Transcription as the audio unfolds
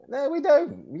No, we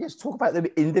don't. We just talk about them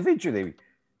individually.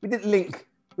 We didn't link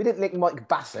Mike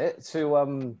Bassett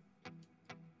to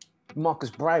Marcus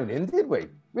Browning, did we?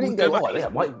 We didn't go, oh, yeah,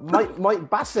 Mike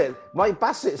Bassett. Mike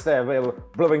Bassett's there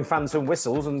blowing phantom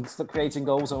whistles and creating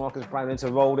goals, and Marcus Browning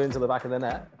to roll into the back of the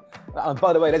net. And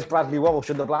by the way, there's Bradley Walsh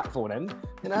at the Blackthorn end,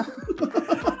 you know?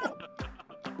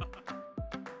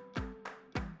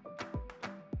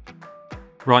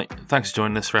 Right, thanks for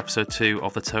joining us for episode 2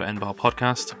 of the Toe End Bar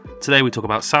podcast. Today we talk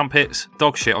about sandpits,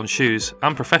 dog shit on shoes,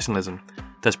 and professionalism.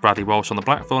 There's Bradley Walsh on the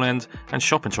Blackthorn end, and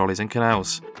shopping trolleys in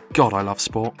canals. God, I love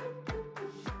sport.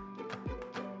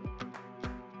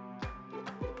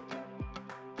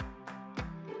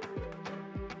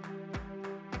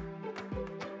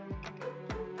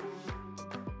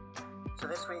 So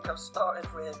this week I've started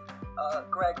with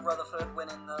Greg Rutherford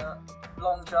winning the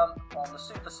long jump on the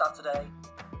Super Saturday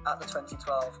at the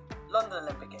 2012 London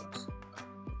Olympic Games.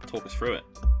 Talk us through it.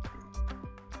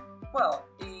 Well,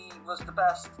 he was the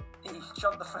best. He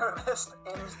jumped the furthest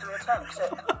in his 3 attempts.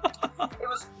 It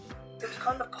was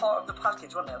kind of part of the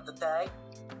package, wasn't it, of the day,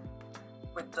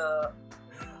 with the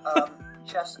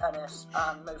Jess Ennis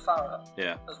and Mo Farah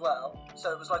as well.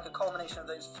 So it was like a culmination of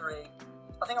those 3.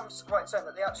 I think I'm right in saying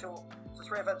that the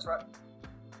 3 events were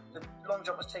the long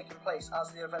jump was taking place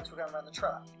as the events were going around the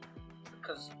track,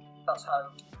 because that's how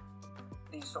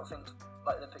these sort of things,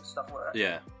 like Olympic stuff, work.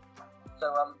 Yeah.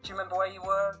 So, do you remember where you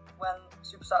were when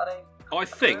Super Saturday? I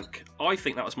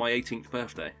think that was my 18th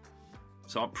birthday.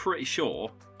 So I'm pretty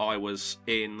sure I was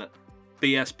in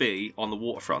BSB on the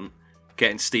waterfront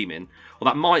getting steaming.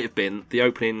 Well, that might have been the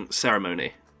opening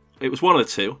ceremony. It was one of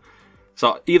the two.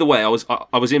 So either way, I was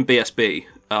in BSB.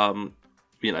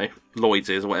 Lloyd's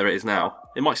is or whatever it is now.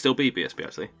 It might still be BSB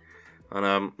actually.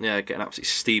 And getting absolutely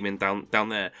steaming down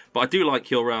there. But I do like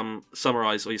your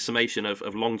summarise or your summation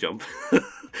of long jump.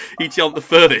 He jumped the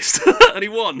furthest and he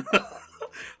won.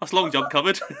 That's long jump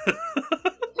covered.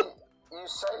 You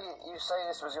say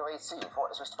this was your 18th.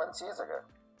 What? This was 20 years ago.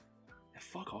 Yeah,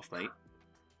 fuck off, mate.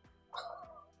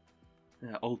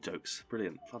 Yeah, old jokes,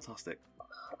 brilliant, fantastic.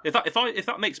 If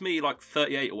that makes me like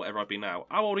 38 or whatever I'd be now,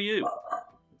 how old are you?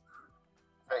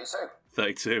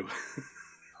 32.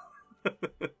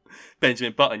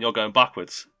 Benjamin Button, you're going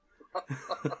backwards.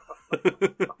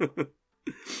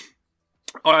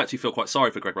 I actually feel quite sorry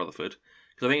for Greg Rutherford,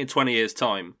 because I think in 20 years'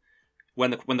 time,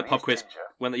 when the pub quiz,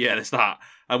 there's that,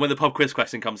 and when the pub quiz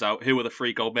question comes out, who were the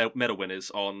 3 gold medal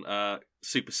winners on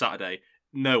Super Saturday?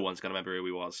 No one's going to remember who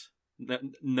he was.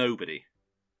 Nobody.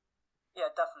 Yeah,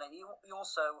 definitely. He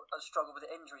also has struggled with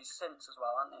injuries since as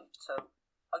well, hasn't he? So,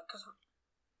 because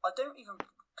I don't even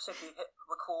particularly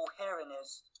recall hearing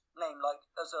his name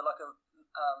as a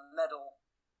medal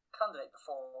candidate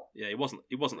before. Yeah, he wasn't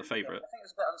the favourite. I think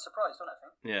it was a bit unsurprised, wasn't it? I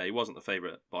think. Yeah, he wasn't the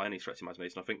favourite by any stretch of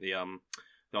imagination. I think the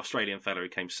Australian fella who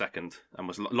came second and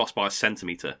was lost by a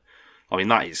centimetre. I mean,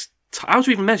 that is. How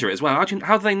do you even measure it as well?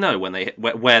 How do they know when they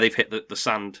where they've hit the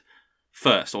sand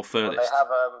first or furthest?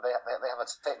 Well, they have a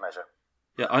tape measure.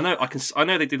 Yeah, I know. I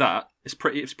know they do that. It's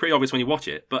pretty obvious when you watch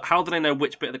it. But how do they know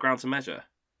which bit of the ground to measure?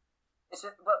 It's the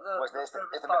bit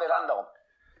they land on.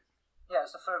 Yeah,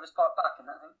 it's the furthest part back,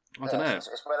 isn't it? I don't know.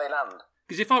 It's where they land.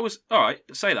 Because if I was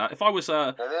say that, if I was they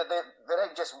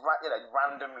don't just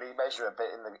randomly measure a bit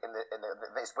in the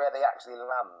it's where they actually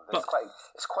land.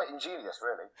 It's quite ingenious,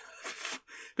 really.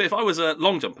 But if I was a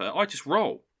long jumper, I'd just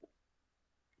roll.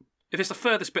 If it's the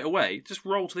furthest bit away, just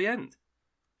roll to the end.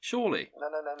 Surely. No.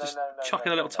 Chuck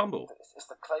in a little tumble. It's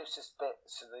the closest bit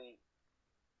to the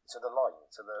line,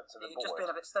 to the You're board. just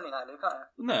being a bit silly now, Luke, aren't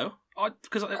you? No,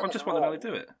 because I'm just wondering how they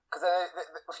do it. Because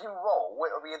if you roll,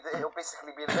 it'll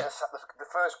basically be the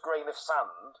first grain of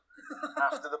sand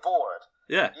after the board.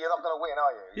 Yeah. You're not going to win,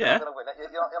 are you? You're not going to win.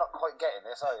 You're not quite getting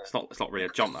this, are you? It's not really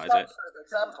a jump, that is it? For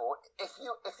example, if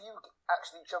you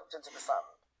actually jumped into the sand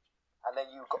and then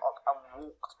you got up and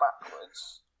walked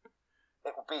backwards,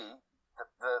 it will be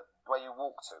the where you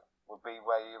walk to would be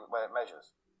where it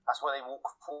measures. That's where they walk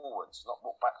forwards, not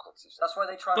walk backwards. That's why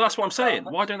they try. But that's what I'm saying.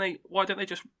 Why don't they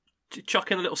just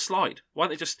chuck in a little slide? Why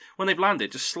don't they just, when they've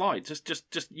landed, just slide?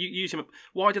 Just use him.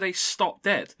 Why do they stop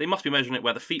dead? They must be measuring it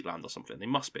where the feet land or something. They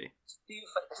must be. Do you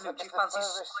fancy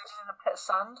sliding in a pit of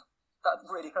sand? That'd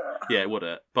really hurt. Yeah, it would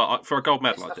hurt. But for a gold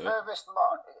medal, I'd do it. It's the furthest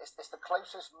mark. It's the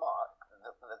closest mark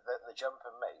the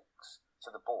jumper makes to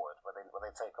the board where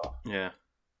they take off. Yeah,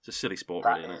 it's a silly sport,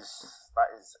 really, isn't it?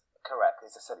 That is correct.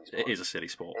 It's a silly sport. It is a silly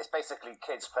sport. It's basically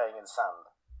kids playing in sand.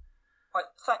 Right,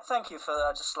 thank you for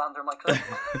just slandering my club.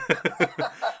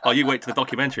 Oh, you wait to the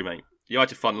documentary, mate. You had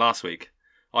your fun last week.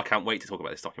 I can't wait to talk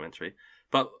about this documentary.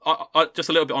 But I just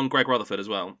a little bit on Greg Rutherford as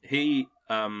well. He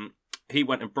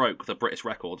went and broke the British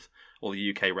record or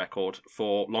the UK record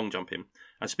for long jumping.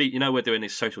 And we're doing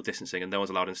this social distancing and no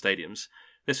one's allowed in stadiums.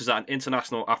 This was at an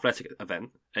international athletic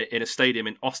event in a stadium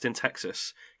in Austin,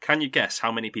 Texas. Can you guess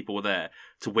how many people were there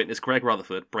to witness Greg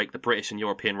Rutherford break the British and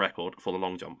European record for the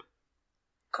long jump?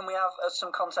 Can we have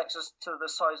some context as to the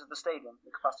size of the stadium,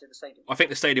 the capacity of the stadium? I think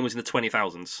the stadium was in the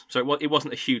 20,000s, so it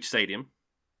wasn't a huge stadium.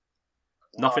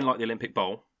 Nothing like the Olympic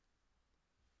Bowl.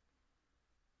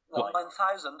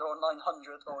 9,000 or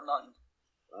 900 or 9?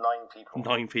 9 people.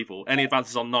 9 people. Any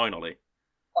advances on 9, Ollie?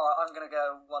 I'm going to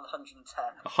go 110.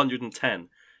 110.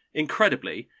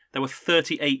 Incredibly, there were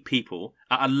 38 people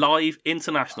at a live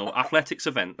international athletics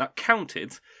event that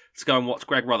counted to go and watch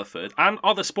Greg Rutherford and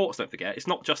other sports, don't forget. It's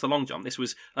not just the long jump. This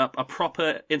was a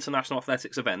proper international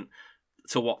athletics event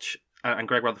to watch, and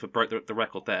Greg Rutherford broke the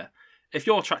record there. If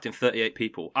you're attracting 38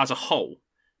 people as a whole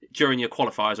during your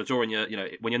qualifiers or during your,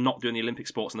 when you're not doing the Olympic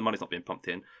sports and the money's not being pumped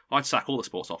in, I'd sack all the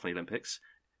sports off in the Olympics.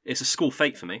 It's a school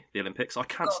fate for me, the Olympics. I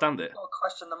can't stand it. You've got to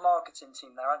question the marketing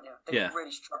team there, haven't you? They've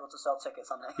really struggled to sell tickets,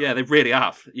 haven't they? Yeah, they really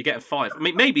have. You're getting 5. I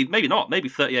mean, maybe not. Maybe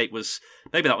 38 was.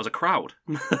 Maybe that was a crowd.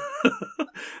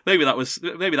 maybe that was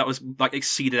like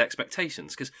exceeded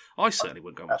expectations, because I certainly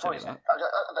wouldn't go and watch any of that.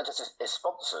 That just is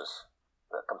sponsors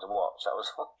that come to watch. That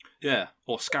was. Yeah,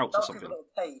 or scouts or something. People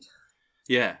that are paid.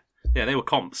 Yeah, they were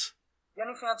comps. The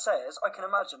only thing I'd say is I can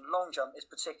imagine long jump is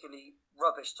particularly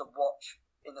rubbish to watch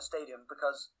in the stadium,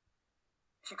 because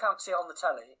if you can't see it on the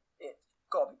telly, it's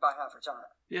got to be bang average, hasn't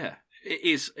it? Yeah, it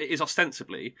is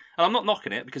ostensibly, and I'm not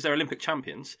knocking it because they're Olympic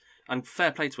champions, and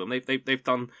fair play to them. They've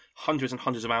done hundreds and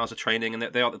hundreds of hours of training, and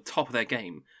they are at the top of their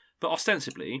game. But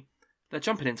ostensibly, they're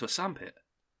jumping into a sandpit.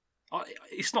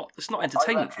 It's not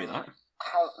entertainment for me, that.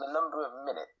 Count the number of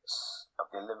minutes of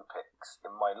the Olympics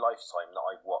in my lifetime that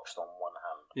I've watched on one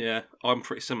hand. Yeah, I'm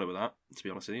pretty similar with that, to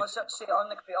be honest with you. See, I'm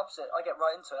the complete opposite. I get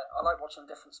right into it. I like watching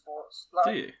different sports.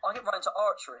 Do you? I get right into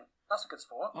archery. That's a good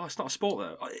sport. Oh, it's not a sport,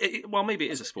 though. Well, maybe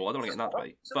it is a sport. I don't want to get in that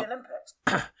debate. It's the Olympics.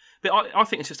 But I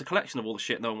think it's just a collection of all the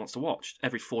shit no one wants to watch.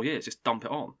 Every 4 years, just dump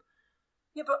it on.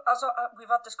 Yeah, but we've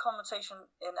had this conversation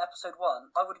in episode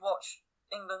 1, I would watch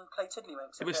England play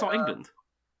Tiddlywinks. If it's not England.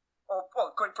 Or,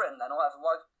 well, Great Britain then, or whatever.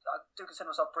 Well, I do consider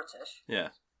myself British.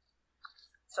 Yeah.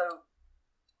 So.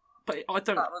 But I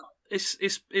don't. It's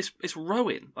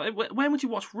rowing. When would you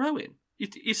watch rowing?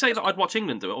 You say that I'd watch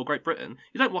England do it or Great Britain.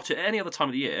 You don't watch it at any other time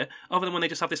of the year, other than when they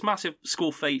just have this massive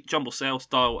school fete jumble sale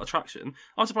style attraction.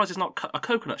 I'm surprised there's not a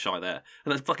coconut shy there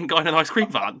and there's a fucking guy in an ice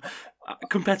cream van,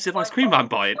 competitive ice cream van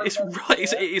buying. It's right.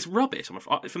 It's rubbish.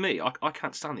 For me, I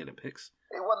can't stand the Olympics.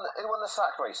 It won the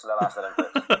sack race in the last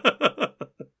Olympics.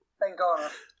 Ben Garner.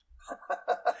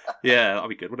 Yeah, that'd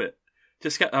be good, wouldn't it?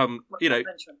 Just get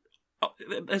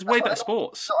there's way better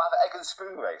sports. Sort of have an egg and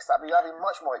spoon race. That'd be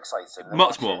much more exciting.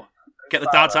 Much more. Get the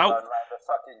dads out. Around the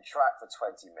fucking track for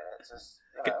 20 minutes.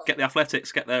 Get the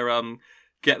athletics. Get their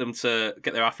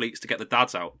athletes to get the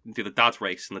dads out and do the dads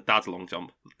race and the dads long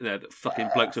jump. The fucking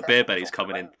blokes with beer bellies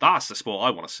coming in. That's the sport I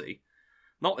want to see.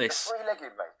 Not this.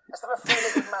 Three-legged, mate. Let's have a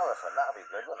three-legged marathon. That'd be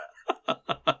good, wouldn't it?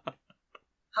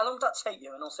 How long did that take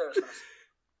you, in all seriousness?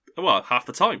 Well, half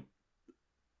the time.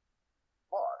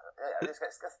 What? Yeah, let's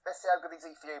see how good these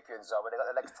Ethiopians are when they got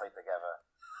their legs tied together.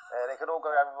 They could all go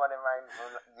around running around for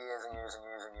years and years and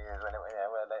years and years when they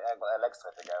got their legs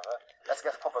tied together. Let's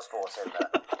get proper sports in there.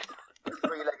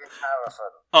 Three-legged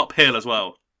marathon. Uphill as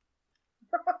well.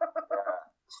 Yeah.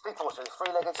 Steeplechase,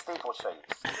 three-legged steeplechase.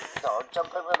 No,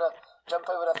 jump over the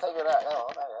thing of that. Oh,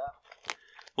 there you are.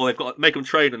 Well, they've got to make them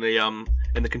train in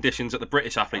the conditions that the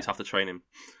British athletes have to train in.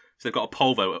 So they've got a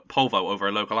pole vote over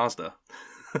a local Asda.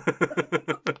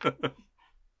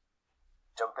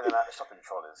 Jumping in and out of shopping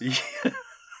trolleys.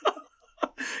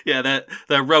 Yeah,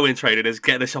 their rowing training is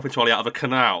getting a shopping trolley out of a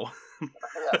canal.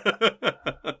 Yeah. When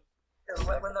they're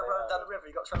rowing down the river,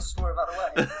 you've got to try and swerve out of the way.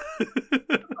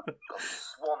 Got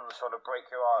swans trying to break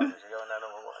your arms. You're going down the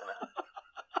water.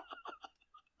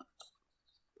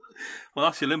 Well,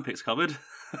 that's the Olympics covered.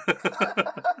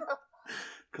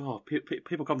 God,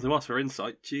 people come to us for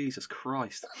insight. Jesus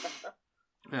Christ.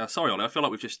 Yeah, sorry, Ollie. I feel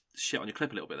like we've just shit on your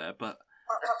clip a little bit there, but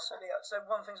absolutely. So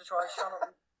one thing to try,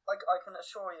 Shannon. I can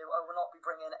assure you, I will not be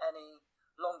bringing any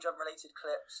long jump related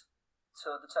clips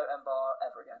to the Totem Bar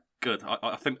ever again. Good.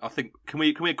 I think. Can we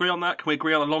agree on that? Can we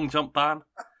agree on a long jump ban?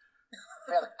 Can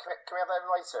we have that in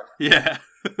writing? Yeah.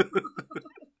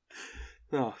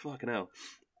 Oh, fucking hell.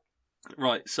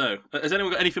 Right, so, has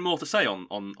anyone got anything more to say on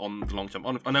the long jump?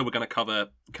 I know we're going to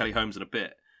cover Kelly Holmes in a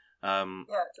bit. Yeah,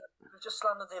 we've just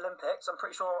slandered the Olympics. I'm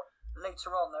pretty sure later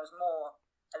on there's more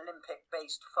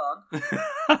Olympic-based fun.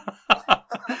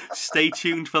 Stay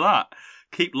tuned for that.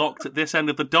 Keep locked at this end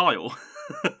of the dial.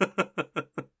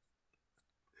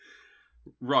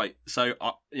 Right, so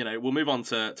we'll move on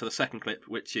to the second clip,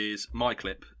 which is my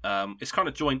clip. It's kind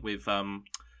of joint with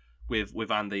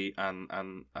Andy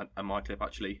and my clip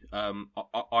actually.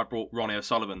 I brought Ronnie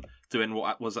O'Sullivan doing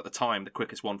what was at the time the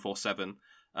quickest 147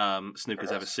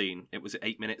 snooker's ever seen. It was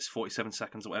 8 minutes 47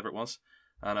 seconds or whatever it was,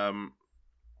 and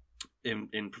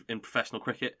in professional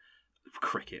cricket,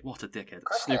 what a dickhead,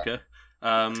 snooker.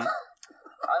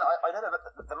 I don't know,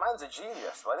 but the man's a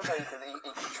genius. I don't know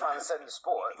he can transcend the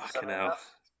sport. Fucking hell.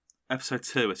 Episode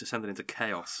 2 is descended into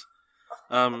chaos.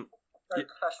 Very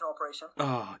professional operation.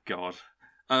 Oh, God.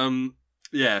 So I'll have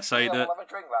a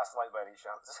drink last night by any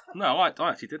chance. No, I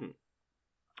actually didn't.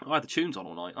 I had the tunes on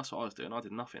all night. That's what I was doing. I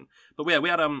did nothing. But we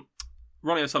had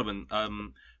Ronnie O'Sullivan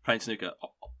playing snooker.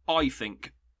 I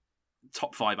think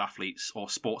top 5 athletes or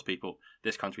sports people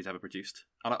this country's ever produced.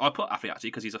 And I put athlete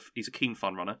actually because he's a keen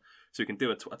fun runner, so he can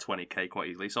do a 20k quite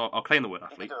easily. So I'll claim the word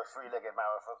athlete. You can do a 3-legged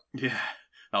marathon. Yeah.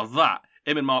 Now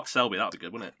him and Mark Selby, that'd be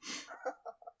good, wouldn't it?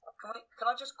 Can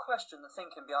I just question the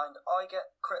thinking behind? I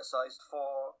get criticised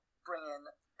for bringing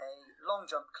a long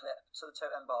jump clip to the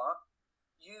totem bar.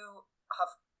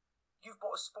 You've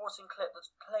bought a sporting clip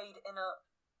that's played in a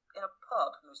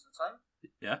pub most of the time.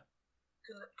 Yeah.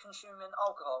 Consuming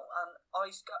alcohol, and I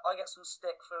get some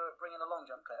stick for bringing a long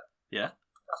jump clip. Yeah.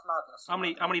 That's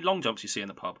madness. How many long jumps you see in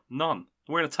the pub? None.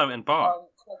 We're in a totem bar.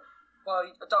 Well,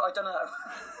 I don't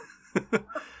know.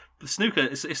 The snooker,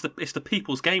 it's the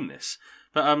people's game. This,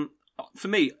 but for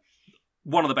me,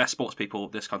 one of the best sports people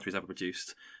this country's ever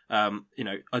produced.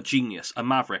 A genius, a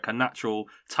maverick, a natural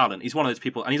talent. He's one of those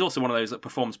people, and he's also one of those that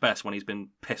performs best when he's been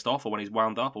pissed off, or when he's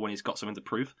wound up, or when he's got something to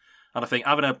prove. And I think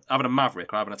having a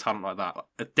maverick or having a talent like that,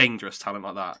 a dangerous talent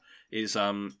like that, is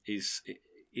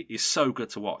so good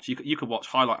to watch. You could watch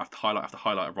highlight after highlight after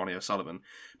highlight of Ronnie O'Sullivan.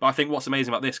 But I think what's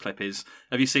amazing about this clip is,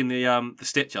 have you seen the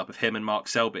stitch up of him and Mark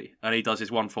Selby? And he does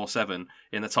his 147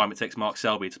 in the time it takes Mark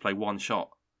Selby to play one shot.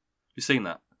 Have you seen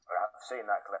that? I've seen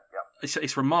that clip. Yeah.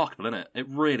 It's remarkable, isn't it? It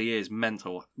really is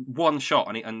mental. One shot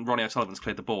and Ronnie O'Sullivan's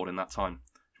cleared the board in that time.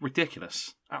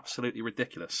 Ridiculous. Absolutely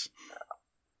ridiculous.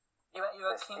 You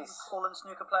a keen pool and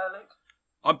snooker player, Luke?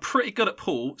 I'm pretty good at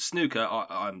pool. Snooker,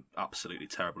 I'm absolutely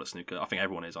terrible at snooker. I think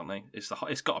everyone is, aren't they? It's got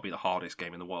to be the hardest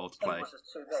game in the world to play. It's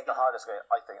the hardest game.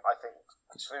 I think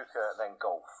snooker, then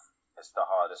golf is the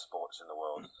hardest sports in the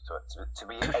world to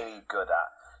be any good at.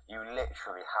 You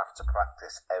literally have to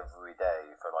practice every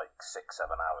day for like 6-7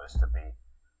 hours to be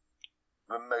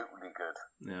remotely good.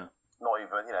 Yeah. Not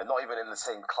even in the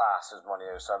same class as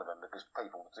Ronnie O'Sullivan, because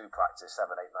people do practice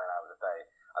 7, 8, 9 hours a day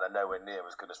and are nowhere near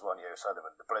as good as Ronnie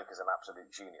O'Sullivan. The bloke is an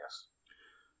absolute genius.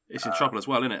 It's in trouble as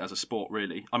well, isn't it, as a sport,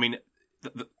 really? I mean,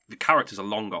 the characters are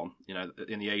long gone.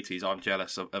 In the 80s, I'm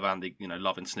jealous of Andy,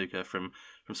 loving snooker from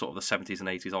sort of the 70s and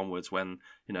 80s onwards, when,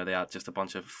 they had just a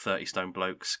bunch of 30-stone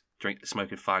blokes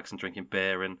smoking fags and drinking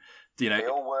beer, and, They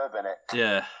all were in it.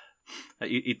 Yeah.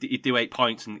 He'd do 8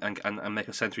 pints and make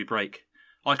a century break.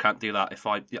 I can't do that. If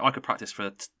I could practice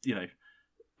for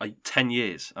 10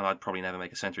 years, and I'd probably never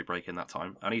make a century break in that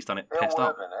time. And he's done it pissed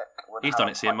up. He's done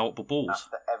it seeing multiple balls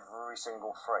after every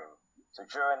single frame. So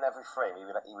during every frame, he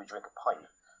would drink a pint.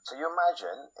 So you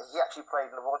imagine he actually played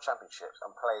in the World Championships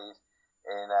and played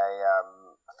in a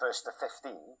first to 15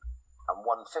 and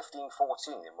won 15-14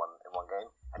 in one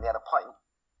game, and he had a pint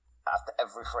after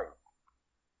every frame.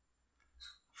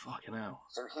 Fucking hell.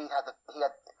 So he had.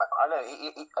 I know.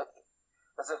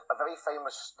 There's a very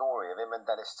famous story of him and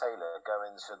Dennis Taylor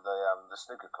going to the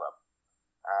snooker club,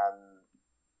 and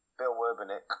Bill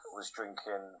Werbeniuk was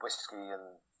drinking whiskey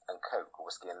and Coke, or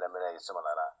whiskey and lemonade, something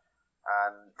like that.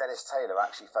 And Dennis Taylor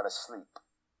actually fell asleep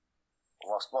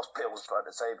whilst Bill was at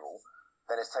the table.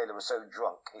 Dennis Taylor was so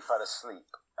drunk he fell asleep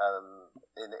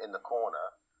in the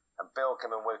corner, and Bill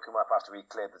came and woke him up after he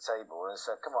cleared the table and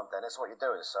said, "Come on, Dennis, what are you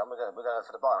doing, son? We're going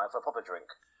for the bar now for a proper drink."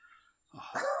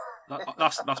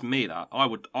 That's me.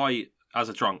 I as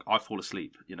a drunk, I fall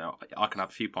asleep. I can have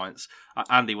a few pints.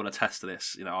 Andy will attest to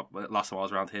this. Last time I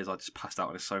was around his, I just passed out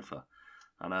on his sofa,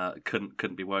 and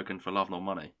couldn't be woken for love nor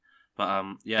money. But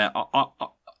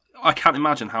I can't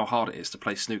imagine how hard it is to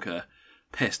play snooker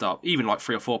pissed up, even like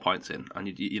 3 or 4 pints in,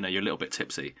 and you're a little bit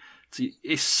tipsy. It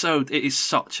is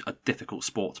such a difficult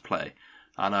sport to play.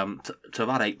 And to have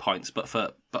had 8 pints, but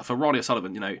for Ronnie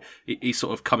O'Sullivan, he's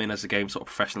sort of come in as the game sort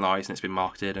of professionalised, and it's been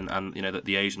marketed, and that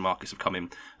the Asian markets have come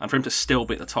in, and for him to still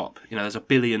be at the top, there's 1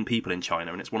 billion people in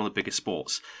China, and it's one of the biggest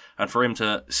sports, and for him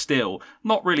to still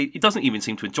not really, he doesn't even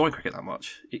seem to enjoy cricket that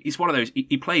much. He's one of those,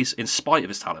 he plays in spite of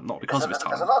his talent, not because of his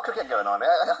talent. There's a lot of cricket going on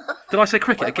here. Did I say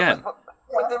cricket again?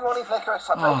 When did Ronnie play cricket?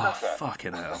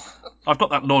 Fucking hell! I've got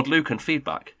that Lord Lucan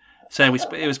feedback saying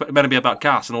it was meant to be about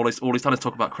gas, and all he's done is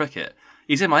talk about cricket.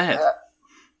 He's in my head. Yeah.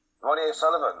 Ronnie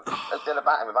O'Sullivan has been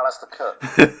about him with Alistair Cook.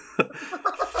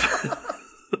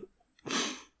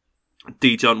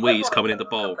 D. John Wee's coming in the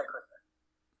bowl.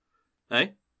 Eh?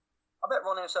 I bet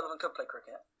Ronnie O'Sullivan could play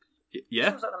cricket. Yeah.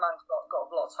 Seems like the man's got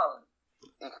a lot of talent.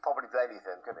 He could probably do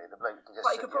anything, couldn't he? The bloke can just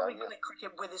But he could probably play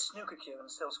cricket with his snooker cue and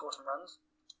still score some runs.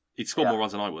 He'd score more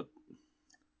runs than I would.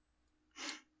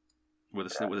 With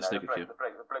a snooker cue.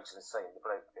 The bloke's insane. The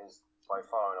bloke is by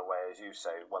far and away, as you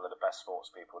say, one of the best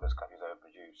sports people this country's ever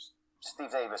produced.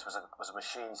 Steve Davis was a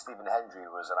machine. Stephen Hendry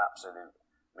was an absolute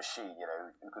machine, you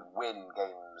know, who could win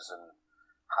games and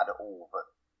had it all. But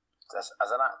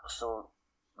as an actual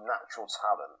natural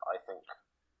talent, I think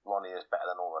Ronnie is better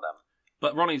than all of them.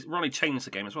 But Ronnie changed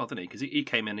the game as well, didn't he? Because he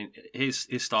came in, his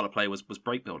style of play was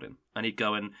break building, and he'd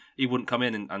go and he wouldn't come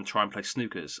in and try and play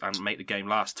snookers and make the game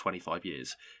last 25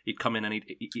 years. He'd come in and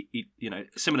he you know,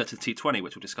 similar to T20,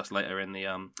 which we'll discuss later in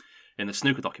the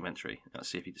snooker documentary. Let's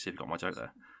see if you got my joke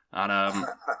there.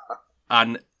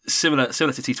 And similar to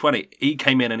T20, he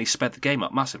came in and he sped the game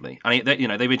up massively. And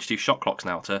they've introduced shot clocks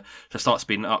now to start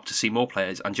speeding it up to see more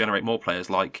players and generate more players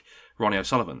like Ronnie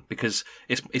O'Sullivan, because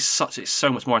it's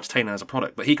so much more entertaining as a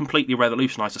product. But he completely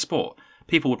revolutionised the sport.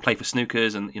 People would play for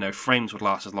snookers, and, you know, frames would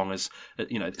last as long as,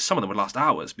 you know, some of them would last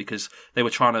hours because they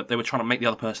were trying to make the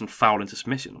other person foul into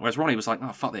submission. Whereas Ronnie was like,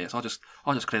 oh, fuck this, I'll just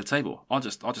clear the table. I'll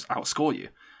just outscore you.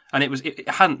 And it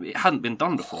hadn't been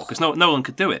done before because no one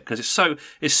could do it because it's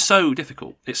so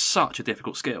difficult. It's such a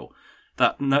difficult skill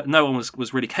that no one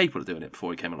was really capable of doing it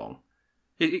before he came along.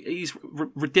 He's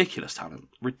ridiculous talent.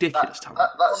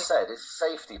 That said, his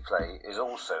safety play is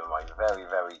also very,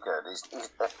 very good.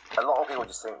 A lot of people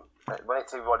just think when they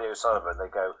see Ronnie O'Sullivan, they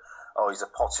go, "Oh, he's a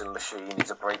potting machine.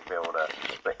 He's a break builder."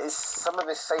 But some of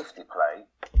his safety play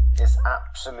is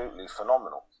absolutely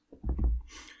phenomenal.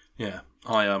 Yeah,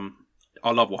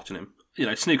 I love watching him. You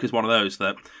know, snooker's one of those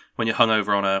that when you're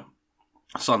hungover on a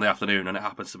Sunday afternoon and it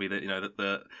happens to be the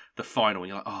final, and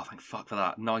you're like, oh, thank fuck for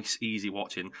that. Nice, easy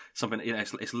watching. Something, you know,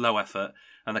 it's low effort,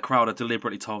 and the crowd are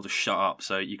deliberately told to shut up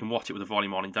so you can watch it with the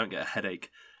volume on and don't get a headache.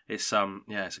 It's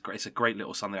it's a great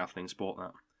little Sunday afternoon sport.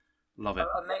 That love it.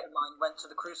 A mate of mine went to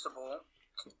the Crucible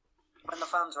when the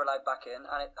fans were allowed back in,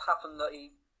 and it happened that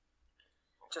he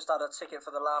just had a ticket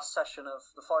for the last session of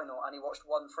the final, and he watched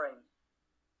one frame,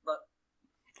 but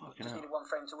just needed one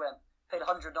frame to win. Paid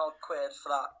 £100 for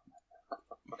that.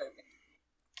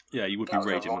 Yeah, you would be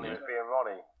raging, wouldn't you? Being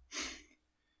Ronnie.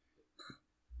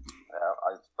 Yeah,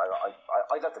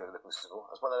 I'd love to go to the Crucible.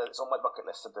 It's on my bucket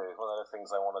list to do. One of the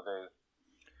things I want to do.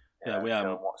 We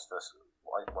watch the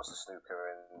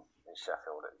snooker in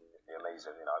Sheffield. It'd be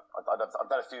amazing. You know,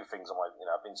 I've done a few things on my. You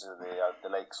know, I've been to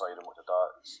the lakeside and watched the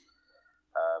darts.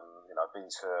 You know, I've been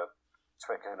to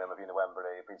Twickenham. I've been to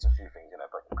Wembley. I've been to a few things. You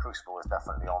know, but the Crucible is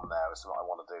definitely on there. It's what I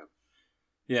want to do.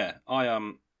 Yeah,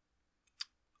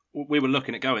 we were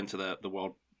looking at going to the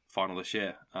World Final this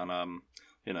year, and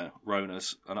you know,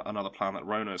 Rona's another plan that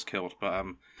Rona's killed. But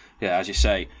yeah, as you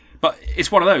say, but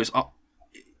it's one of those.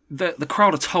 The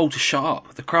crowd are told to shut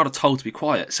up. The crowd are told to be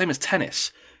quiet. Same as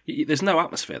tennis. There's no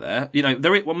atmosphere there. You know,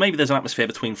 maybe there's an atmosphere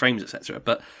between frames, etc.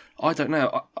 But I don't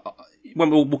know. When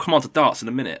we'll come on to darts in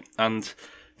a minute, and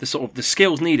the sort of the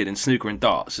skills needed in snooker and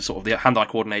darts, the sort of the hand-eye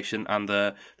coordination and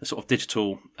the sort of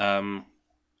digital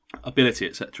ability,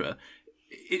 etc.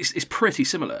 It's pretty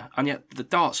similar, and yet the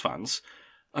darts fans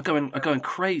are going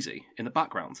crazy in the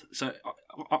background. So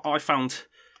I found.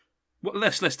 Well,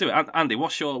 let's do it, Andy.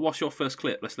 What's your first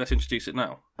clip? Let's introduce it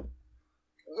now.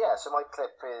 Yeah, so my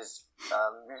clip is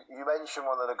you mentioned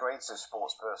one of the greatest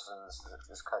sports persons that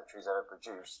this country's ever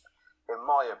produced. In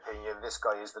my opinion, this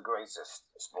guy is the greatest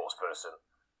sports person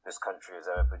this country has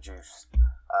ever produced.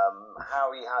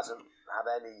 How he hasn't had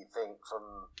anything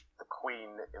from the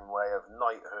Queen in way of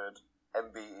knighthood,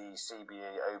 MBE,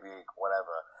 CBE, OBE,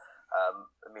 whatever.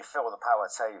 Phil the Power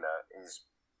Taylor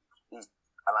he's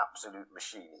an absolute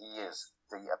machine. He is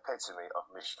the epitome of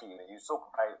machine. And you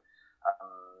talk about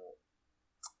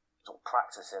sort of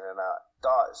practicing and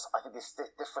darts. I think it's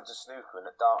different to snooker in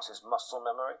that darts is muscle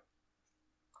memory.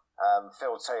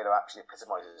 Phil Taylor actually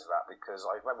epitomises that, because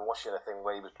I remember watching a thing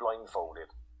where he was blindfolded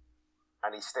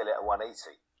and he still hit a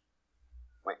 180,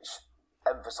 which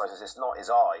emphasises it's not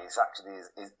his eye, it's actually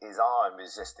his arm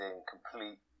is just in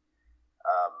complete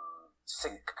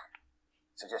sync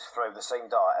to just throw the same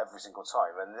dart every single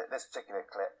time. And this particular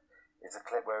clip is a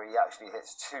clip where he actually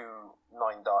hits 2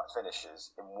 9-dart finishes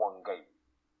in one game.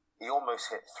 He almost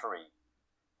hit 3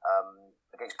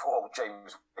 against poor old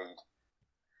James Wade.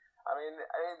 I mean,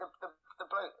 the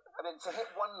bloke. I mean, to hit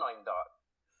 1 9-dart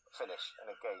finish in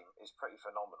a game is pretty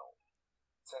phenomenal.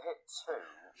 To hit 2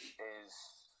 is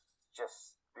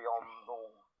just beyond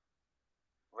all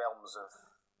realms realms of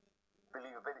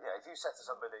believability. You know, if you said to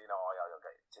somebody, I'll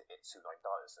get it 2-9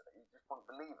 darters today, you just wouldn't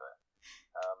believe it.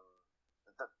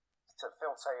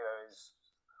 Phil Taylor is,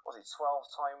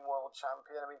 12-time world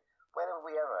champion? I mean, when have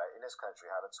we ever in this country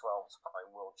had a 12-time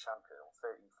world champion or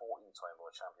 14-time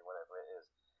world champion, whatever it is,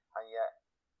 and yet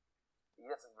he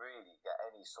doesn't really get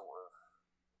any sort of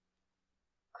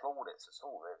plaudits at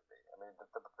all, really. I mean,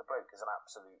 the bloke is an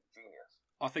absolute genius.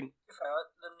 I think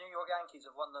the New York Yankees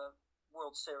have won the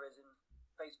World Series in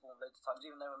baseball loads of times,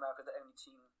 even though America are the only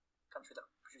country that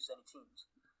produces any teams.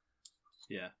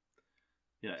 Yeah.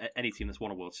 Any team that's won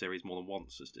a World Series more than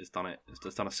once has done it.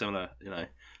 It's done a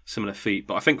similar feat.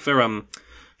 But I think for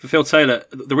Phil Taylor,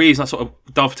 the reason I sort of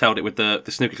dovetailed it with the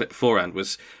snooker clip beforehand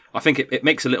was I think it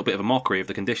makes a little bit of a mockery of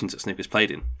the conditions that snooker's played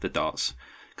in, the darts.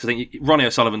 Because I think Ronnie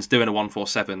O'Sullivan's doing a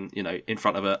 147, in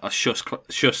front of a shush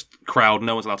crowd,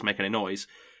 no one's allowed to make any noise.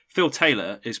 Phil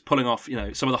Taylor is pulling off,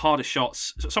 some of the hardest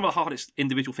shots, some of the hardest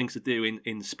individual things to do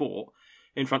in sport,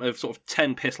 in front of sort of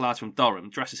 10 piss lads from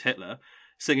Durham, dressed as Hitler,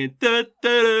 singing.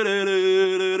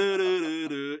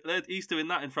 He's doing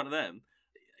that in front of them.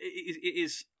 It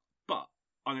is, but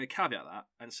I'm going to caveat that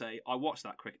and say I watched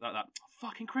that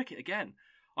fucking cricket again.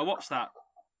 I watched that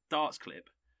darts clip.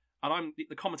 And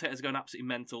the commentators are going absolutely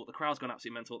mental. The crowd's going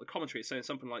absolutely mental. The commentary is saying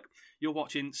something like, "You're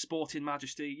watching Sporting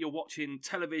Majesty. You're watching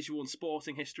televisual and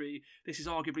sporting history. This is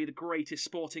arguably the greatest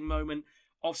sporting moment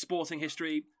of sporting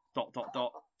history." ...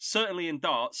 Certainly in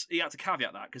darts, he had to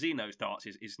caveat that because he knows darts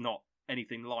is not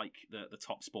anything like the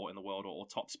top sport in the world or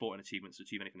top sporting achievements to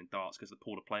achieve anything in darts because the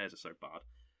pool of players are so bad.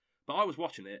 But I was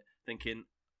watching it thinking,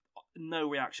 no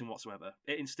reaction whatsoever.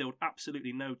 It instilled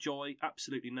absolutely no joy,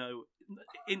 absolutely no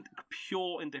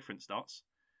pure indifference. Darts.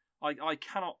 I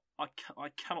cannot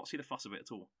see the fuss of it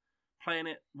at all. Playing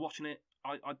it, watching it,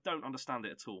 I don't understand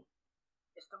it at all.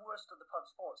 It's the worst of the pub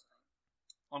sports thing.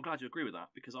 I'm glad you agree with that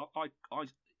because I'd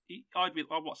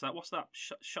watch that. What's that?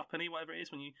 Shuppenny, whatever it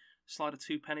is, when you slide a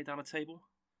 2-penny down a table.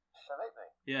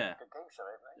 Shalapenny. Yeah. Good game,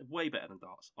 Shalapenny. Way better than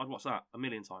darts. I'd watch that a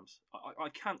million times.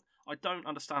 I don't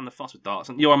understand the fuss with darts,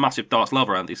 and you're a massive darts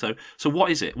lover, Andy. So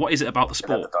what is it? What is it about the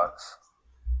sport?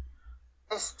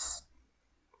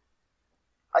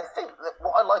 I think that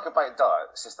what I like about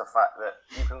darts is the fact that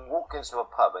you can walk into a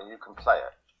pub and you can play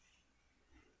it,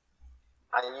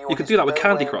 and you can do that with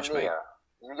Candy Crush, mate.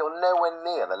 You're nowhere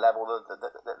near the level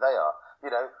that they are.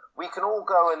 We can all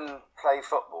go and play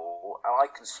football, and I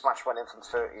can smash one in from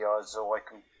 30 yards, or I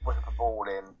can whip a ball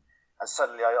in, and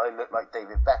suddenly I look like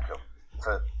David Beckham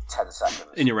for 10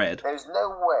 seconds. In your head. There's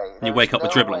no way. You wake up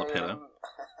with dribble on the pillow.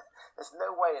 There's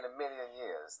no way in a million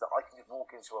years that I can just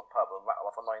walk into a pub and rattle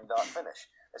off a 9-dart finish.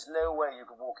 There's no way you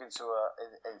can walk into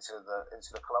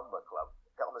the Columba Club,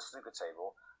 get on the snooker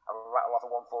table, and rattle off a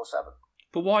 147.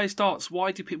 But why is darts?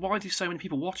 Why do so many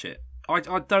people watch it? I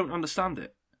don't understand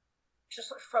it. Just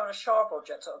like throwing a sharp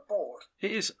object at a board.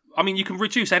 It is. I mean, you can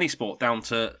reduce any sport down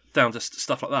to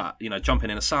stuff like that.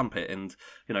 Jumping in a sandpit and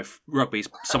rugby's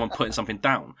someone putting something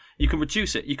down. You can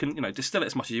reduce it. You can distill it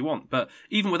as much as you want. But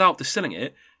even without distilling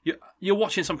it, you're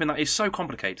watching something that is so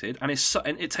complicated and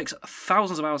it takes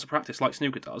thousands of hours of practice, like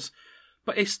snooker does.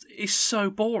 But it's so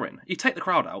boring. You take the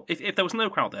crowd out. If there was no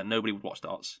crowd there, nobody would watch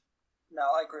darts. No,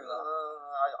 I agree with that.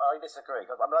 I disagree.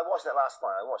 I watched it last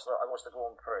night. I watched the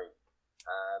Grand Prix,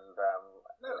 and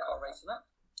no car racing it.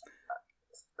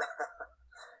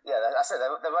 Yeah, I said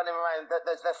they're running around.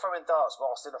 They're throwing darts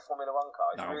whilst in a Formula One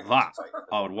car. Now really that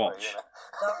I would watch.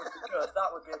 That would be good. That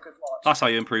would be a good watch. That's how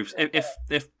you improve. If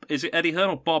is it Eddie Hearn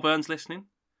or Bob Hearn's listening?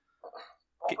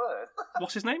 Bob Hearn.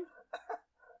 What's his name?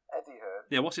 Eddie Hearn.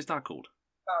 Yeah, what's his dad called?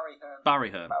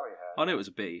 Barry Hearn. I knew it was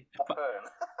a B. Hearn.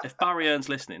 If Barry Hearn's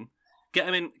listening, get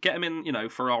him in,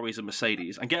 Ferraris and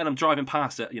Mercedes, and get them driving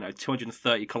past at 230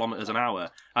 kilometers an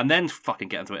hour, and then fucking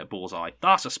get into it at bullseye.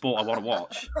 That's a sport I want to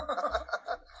watch.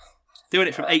 Doing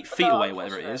it from 8 feet away,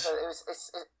 whatever it is. It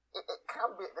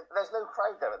can be. There's no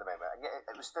crowd there at the moment, and yet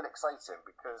it was still exciting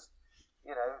because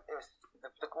it was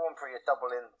the Grand Prix had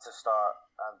double in to start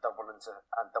and double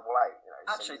out.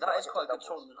 Actually, that is quite a good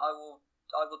tournament. I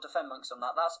will defend Monks on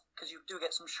that. That's because you do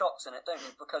get some shocks in it, don't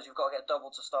you? Because you've got to get double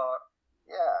to start.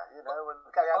 Yeah, and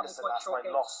Gary Anderson last night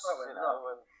lost,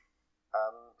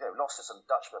 lost to some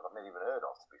Dutchmen I've never even heard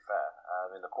of, to be fair,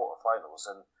 in the quarterfinals.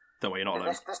 And don't worry, you're not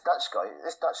alone. This Dutch guy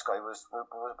was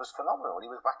phenomenal. He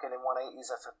was back in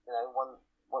 180s,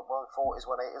 140s,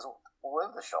 180s all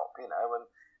over the shop, and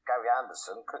Gary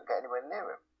Anderson couldn't get anywhere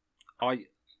near him.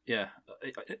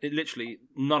 It literally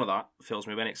none of that fills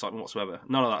me with any excitement whatsoever.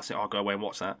 None of that. I'll go away and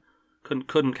watch that.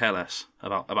 Couldn't care less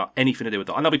about anything to do with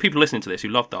that. And there'll be people listening to this who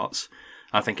love darts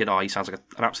and thinking, he sounds like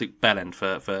an absolute bellend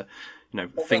for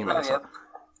thinking about that.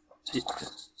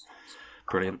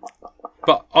 Brilliant.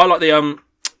 But I like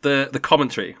the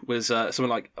commentary was something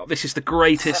like, "This is the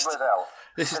greatest."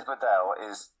 Sid Waddell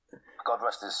is, God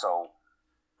rest his soul,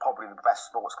 probably the best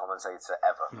sports commentator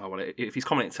ever. Oh well, if he's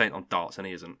commentating on darts, then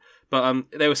he isn't. But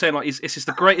they were saying like, "This is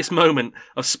the greatest moment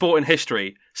of sport in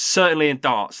history, certainly in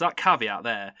darts." That caveat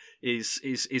there is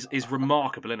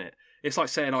remarkable, isn't it? It's like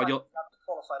saying, "Oh, you're."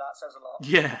 Qualify that says a lot.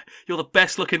 Yeah, you're the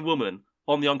best looking woman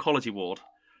on the oncology ward.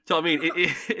 Do you know what I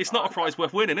mean? It's not a prize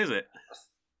worth winning, is it?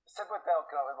 Sid Waddell,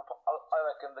 I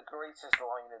reckon the greatest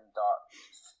line in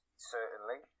darts,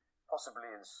 certainly,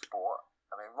 possibly in sport.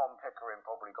 I mean, Ron Pickering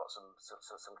probably got some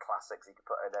classics he could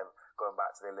put in them going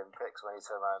back to the Olympics when he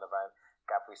turned around about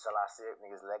Gabri Selassie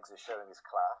opening his legs and showing his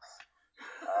class.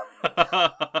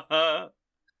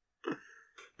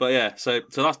 But yeah, so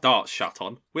that's darts shat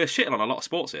on. We're shitting on a lot of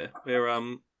sports here.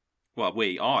 I'm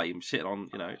shitting on,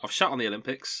 I've shat on the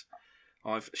Olympics.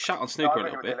 I've shat on snooker a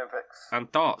little bit.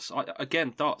 And darts.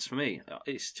 Darts for me,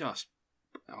 it's just,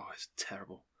 it's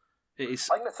terrible. It is.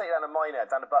 I'm going to take you down to Minehead,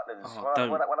 down to Butlins.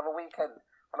 We'll have a weekend.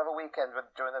 We'll have a weekend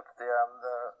during the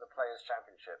Players'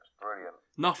 Championships. Brilliant.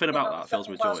 Nothing about that fills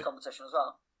me with joy. Competition as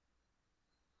well.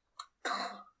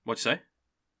 What'd you say?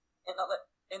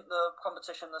 In the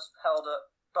competition that's held at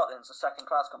Butlins, the second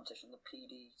class competition, the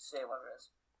PDC, whatever it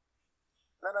is.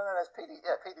 No, there's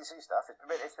PDC stuff.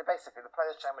 It's basically the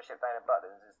Players' Championship down in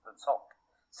Butlins is the top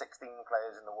 16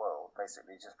 players in the world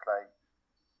basically just play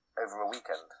over a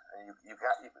weekend, and you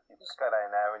just go down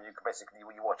there and you can basically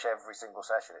you watch every single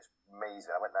session. It's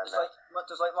amazing. I went down there.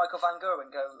 Does Michael Van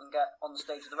Gerwen go and get on the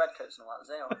stage with the Redcoats and all that?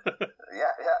 Is he?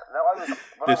 Yeah. No, I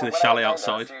was in the chalet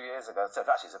outside a few years ago. So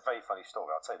actually, it's a very funny story.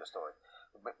 I'll tell you the story.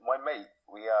 My mate,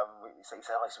 he said,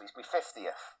 it's my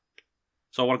 50th.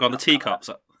 So I want to go on the teacups.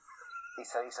 He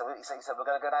said, we're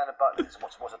going to go down to Butlins and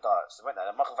watch the darts. So we went down,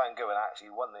 and Michael Van Gerwen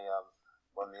actually won the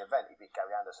event. He beat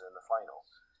Gary Anderson in the final.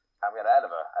 And we had a hell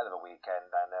of a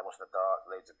weekend down there, watching the dart,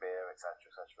 loads of beer, etc.,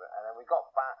 etc. And then we got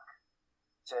back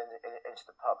into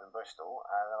the pub in Bristol,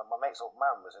 and my mate's old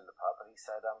man was in the pub, and he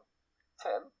said,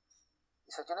 Tim,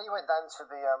 he said, you went down to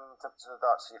the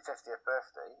darts for your 50th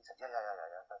birthday? He said, yeah.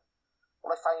 Well,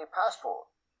 I found your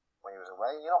passport when you was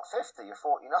away, and you're not 50, you're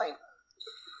 49.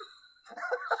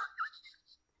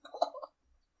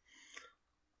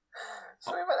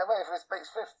 So we went away for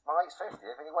my mate's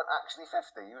 50th, and he wasn't actually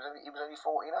 50. He was only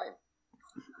 49.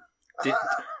 Did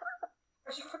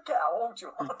you forget how old you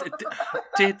are? Did that happen?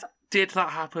 It did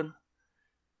happen.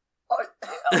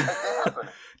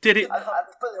 Did it?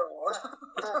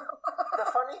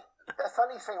 The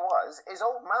funny thing was, his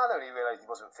old man only realised he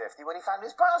wasn't 50 when he found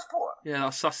his passport.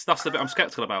 Yeah, that's the bit I'm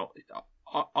sceptical about.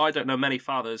 I don't know many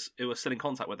fathers who are still in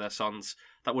contact with their sons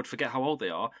that would forget how old they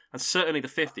are, and certainly the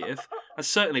 50th, and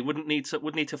certainly would need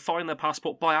to find their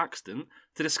passport by accident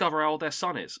to discover how old their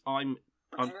son is. I'm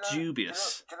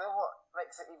dubious. Do you know what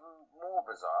makes it even more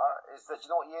bizarre? Is that, do you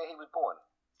know what year he was born?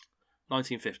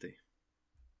 1950.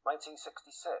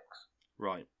 1966.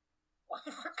 Right. So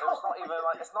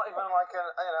it's not even like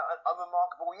a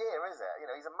remarkable year, is it?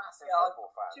 He's a massive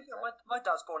football fan. My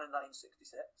dad's born in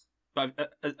 1966. But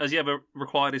has he ever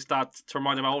required his dad to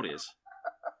remind him how old he is?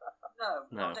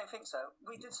 No, I don't think so.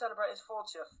 We did celebrate his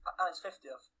 40th and his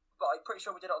 50th, but I'm pretty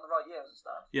sure we did it on the right years and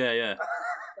stuff. Yeah.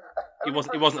 He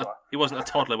wasn't a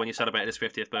toddler when you celebrated his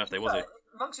 50th birthday, was he?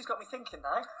 Monksy's got me thinking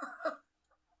now.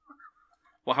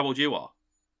 Well, how old you are?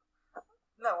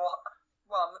 No,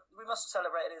 well, we must have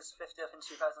celebrated his 50th in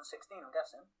 2016, I'm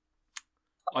guessing.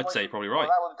 I'd say you're probably right.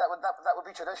 Well, that would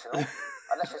be traditional,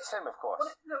 unless you're Tim, of course.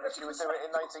 If you would do it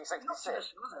in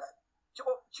 1966. Do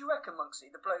you reckon,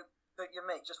 Monksy, the bloke that your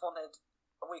mate just wanted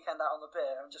a weekend out on the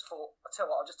beer and just thought, I'll tell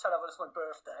you what, I'll just tell everyone it's my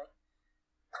birthday.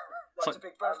 It's a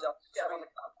big birthday.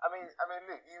 I mean,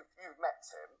 Luke, you've met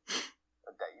Tim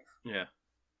and Dave. Yeah.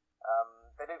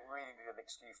 They don't really need an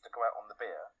excuse to go out on the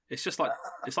beer. It's just like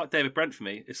David Brent for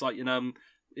me. It's like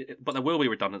but there will be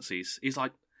redundancies. It's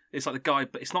like the guy,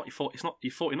 but it's not your fault. It's not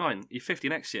you're 49. You're 50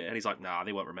 next year, and he's like, nah,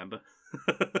 they won't remember.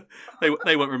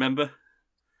 they won't remember.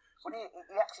 Well, we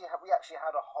actually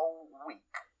had a whole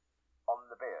week on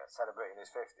the beer celebrating his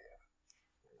 50th,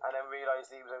 and then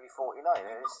realised he was only 49. You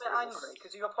were a bit angry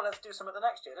because you were probably have to do something the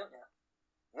next year, didn't you?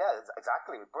 Yeah,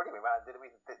 exactly. It was brilliant. We went and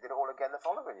did it all again the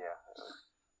following year.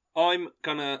 I'm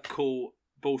gonna call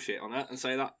bullshit on that and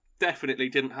say that definitely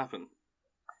didn't happen.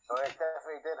 So it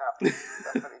definitely did happen.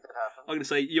 I'm going to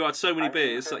say you had so many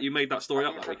beers that you made that story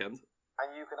up that weekend.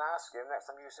 And you can ask him next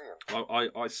time you see him.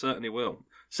 I certainly will.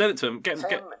 Send it to him. Get him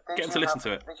to listen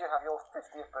to it. Did you have your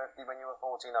 50th birthday when you were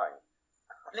 49?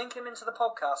 Link him into the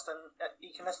podcast and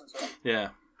he can listen to it. Yeah.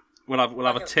 We'll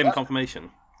have a Tim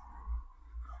confirmation.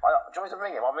 Do you want me to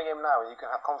ring him? I'll ring him now and you can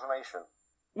have confirmation.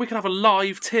 We can have a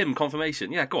live Tim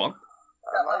confirmation. Yeah, go on.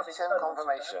 Live Tim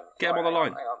confirmation. Get him on the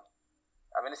line. Hang on.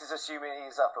 I mean, this is assuming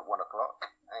he's up at 1 o'clock.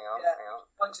 Hang on.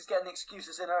 Once he's getting the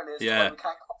excuses in early, it's Yeah. we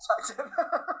can't contact him.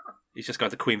 He's just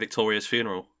going to Queen Victoria's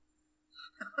funeral.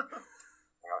 Hang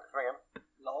on, just ring him.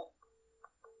 Lol.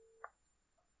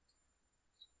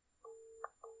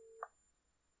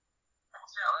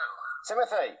 Hello.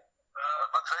 Timothy.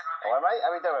 Muncie? All right, mate.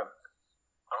 How we doing?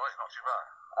 All right, not too bad.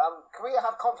 Can we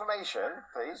have confirmation,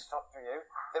 please, from you,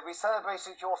 that we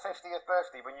celebrated your 50th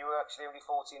birthday when you were actually only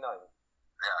 49?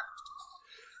 Yeah.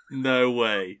 No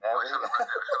way. Yeah, We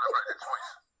celebrated twice.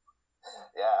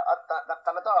 yeah,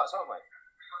 down the darts, aren't we?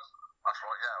 That's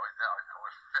right, yeah. I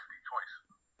was 50 twice.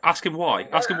 Ask him why.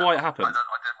 Ask him why it happened. I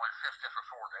did my 50th for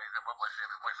 4 days, and my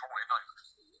 49th.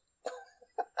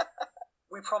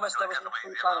 We promised there was no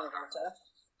pre-planning about it.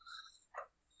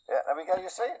 Yeah, there we go, you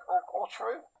see? All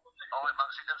true. Oh, and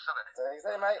Muncie didn't sell it.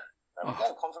 There, mate. There we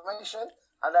go, confirmation.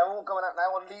 And they're all going out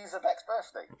now on Lisa Beck's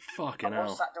birthday. Fucking And we're all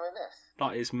hell. sat doing this.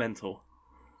 That is mental.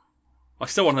 I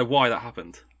still want to know why that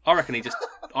happened. I reckon he just...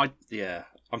 I'm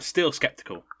still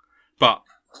sceptical. But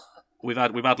we've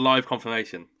had live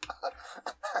confirmation.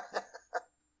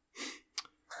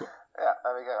 Yeah,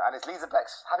 there we go. And it's Lisa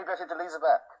Beck's. Happy birthday to Lisa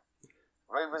Beck.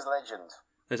 Rovers legend.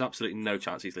 There's absolutely no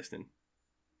chance he's listening.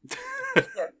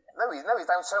 No, he's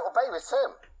down Turtle Bay with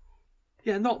Tim.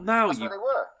 Yeah, not now, That's you where they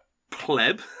were.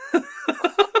 pleb.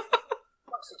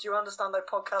 Did you understand how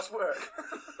podcasts work?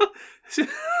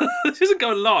 This isn't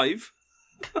going live.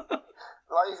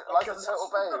 Live in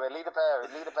Turtle Bay where Leader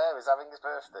Bear is having his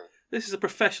birthday. This is a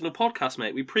professional podcast,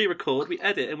 mate. We pre-record, we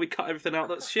edit, and we cut everything out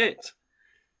that's shit.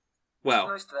 Well,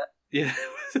 Most of it. yeah,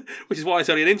 which is why it's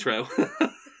only an intro.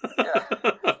 Yeah.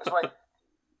 That's why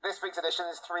this week's edition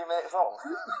is 3 minutes long.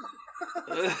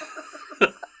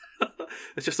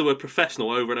 It's just the word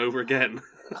professional over and over again.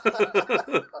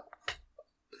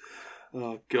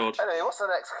 Oh, God. Anyway, what's the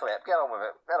next clip? Get on with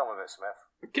it,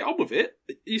 Smith. Get on with it.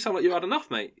 You sound like you had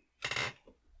enough, mate.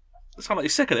 You sound like you're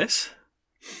sick of this.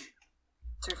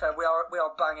 To be fair, we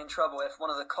are banging trouble if one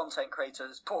of the content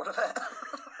creators is bored of it.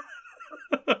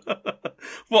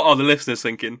 What are the listeners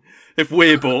thinking? If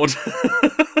we're bored.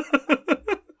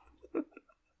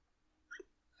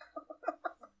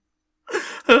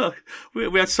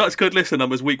 We had such good listener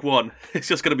numbers week one. It's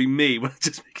just going to be me. We're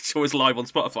just making sure it's live on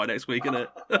Spotify next week, isn't it?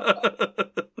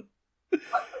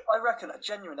 I reckon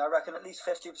at least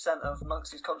 50% of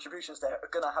Monksy's contributions there are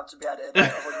going to have to be edited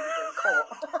out or you're in court.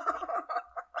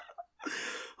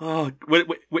 Oh,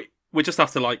 we just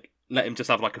have to let him just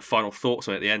have a final thoughts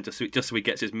on it at the end, just so he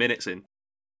gets his minutes in.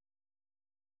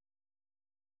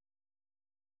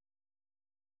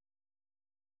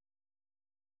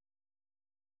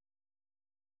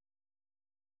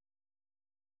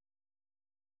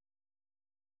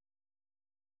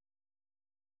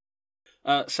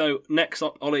 So next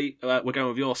up, Ollie, we're going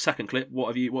with your second clip. What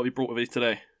have you brought with you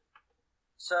today?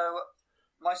 So,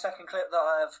 my second clip that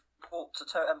I have brought to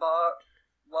Totem Bar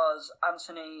was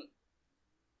Anthony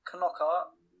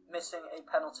Knockart missing a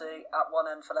penalty at one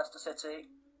end for Leicester City,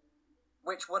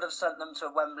 which would have sent them to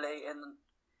Wembley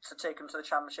to take them to the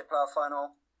Championship playoff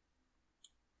final.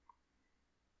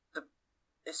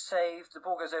 It's saved, the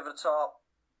ball goes over the top,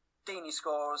 Deeney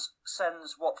scores,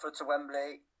 sends Watford to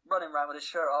Wembley, running around with his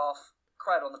shirt off,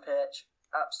 crowd on the pitch,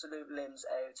 absolute limbs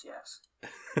out, yes.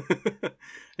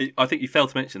 I think you failed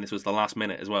to mention this was the last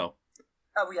minute as well.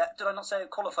 Oh, yeah, did I not say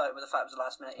qualify it with the fact it was the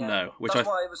last minute? Yeah. No, That's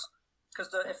why it was,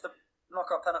 because if the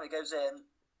knockout penalty goes in,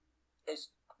 it's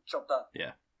job done.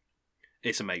 Yeah.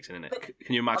 It's amazing, isn't it?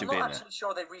 Can you imagine being there? I'm not actually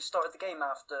sure they restarted the game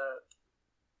after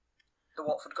the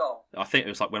Watford goal. I think it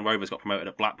was like when Rovers got promoted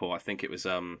at Blackpool. I think it was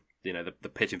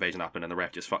the pitch invasion happened and the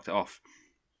ref just fucked it off.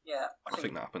 Yeah, I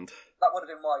think that happened. That would have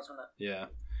been wise, wouldn't it? Yeah.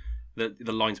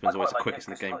 The linesman's always the quickest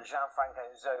in the game. Gianfranco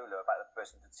Zola about the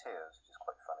person to tears, which is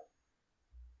quite funny.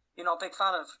 You're not a big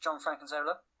fan of John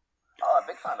Frankenzola? Oh, I'm a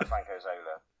big fan of Franco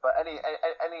Zola. But any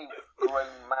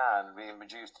grown man being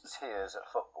reduced to tears at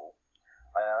football,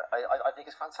 I think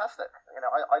it's fantastic.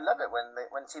 I love it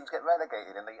when teams get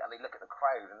relegated and they look at the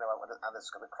crowd and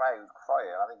there's the crowd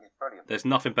crying. I think it's brilliant. There's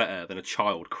nothing better than a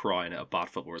child crying at a bad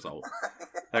football result.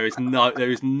 There is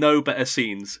no better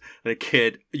scenes than a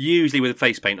kid, usually with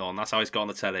face paint on. That's how he's got on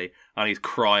the telly, and he's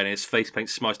crying, and his face paint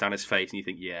smudged down his face, and you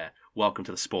think, yeah, welcome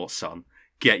to the sports, son.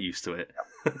 Get used to it.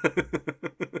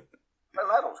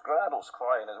 Adults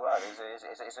crying as well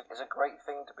is a great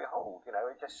thing to behold.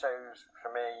 It just shows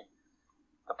for me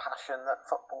the passion that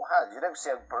football has. You don't see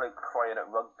a bloke crying at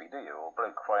rugby, do you? Or a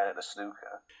bloke crying at the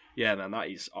snooker. Yeah, man, that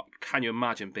is. Can you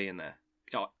imagine being there?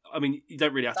 I mean, you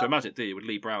don't really have to imagine it, do you, with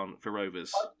Lee Brown for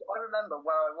Rovers? I remember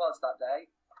where I was that day.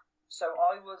 So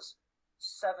I was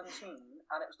 17,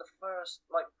 and it was the first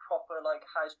proper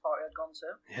house party I'd gone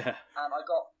to. Yeah. And I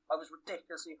was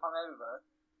ridiculously hungover.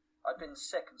 I'd been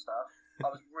sick and stuff.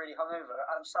 I was really hungover,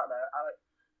 and I'm sat there, and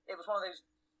it was one of those.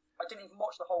 I didn't even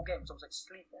watch the whole game, so I was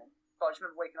sleeping. But I just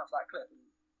remember waking up to that clip and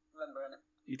remembering it.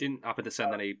 You didn't happen to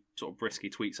send any sort of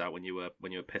brisky tweets out when you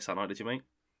were pissed that night, did you, mate?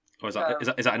 Or is that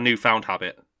is that a newfound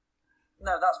habit?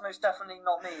 No, that's most definitely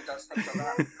not me who does things like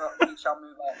that, but we shall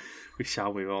move on. We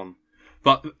shall move on.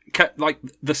 But,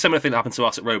 the similar thing that happened to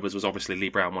us at Rovers was obviously Lee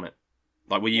Brown, wasn't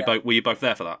it? Were you both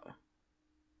there for that?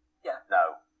 Yeah.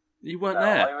 No. You weren't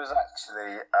there? I was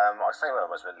actually, I say where I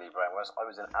was when Lee Brown was. I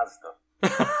was in Asda.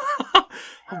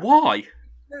 Why?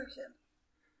 Okay.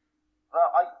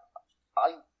 Well,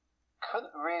 I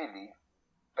couldn't really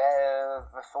bear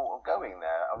the thought of going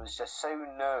there. I was just so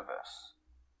nervous.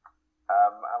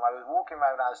 And I was walking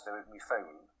around Asda with my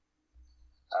phone.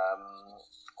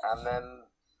 And then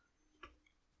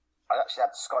I actually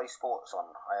had Sky Sports on.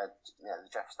 I had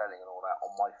the Jeff Stelling and all that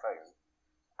on my phone.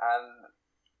 And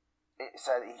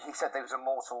he said those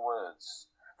immortal words.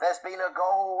 There's been a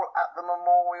goal at the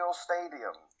Memorial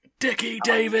Stadium. Dickie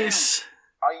Davis!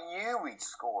 I knew he'd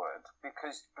scored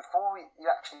because before you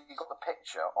actually got the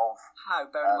picture of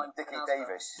Dickie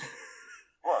Davis.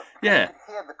 Well, yeah. You could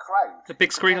hear the crowd. The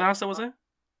big screen Asda, was it?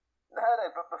 No,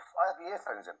 but I had the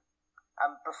earphones in.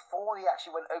 And before he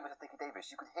actually went over to Dickie Davis,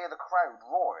 you could hear the crowd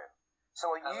roaring.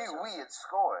 So I knew we had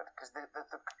scored because and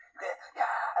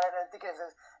then Dickie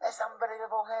says, "It's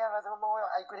unbelievable here at the Memorial."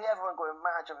 I could hear everyone going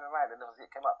mad, jumping around, and it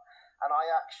came up. And I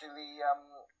actually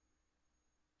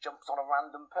jumped on a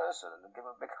random person and gave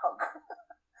him a big hug.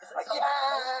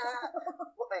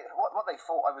 What they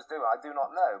thought I was doing, I do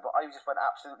not know, but I just went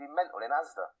absolutely mental in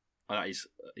Asda. And that is,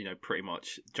 pretty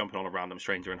much jumping on a random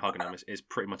stranger and hugging him is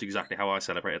pretty much exactly how I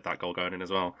celebrated that goal going in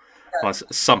as well. I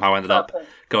somehow ended up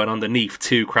going underneath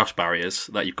 2 crash barriers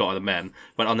that you've got at the men,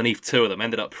 went underneath 2 of them,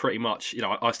 ended up pretty much,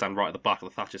 I stand right at the back of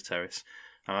the Thatcher's Terrace,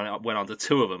 and I went under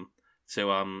 2 of them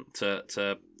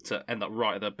to end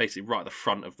up basically right at the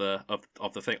front of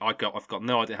the thing. I've got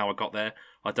no idea how I got there.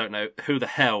 I don't know who the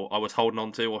hell I was holding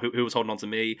on to or who was holding on to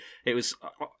me. It was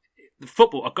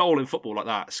a goal in football like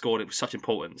that scored with such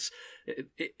importance.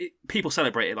 People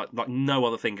celebrate it like no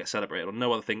other thing gets celebrated or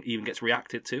no other thing even gets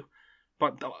reacted to.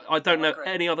 But I don't know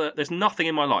any other. There's nothing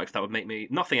in my life that would make me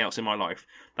nothing else in my life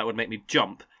that would make me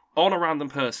jump on a random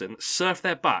person, surf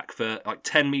their back for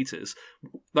 10 meters,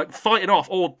 fighting off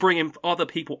or bringing other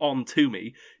people on to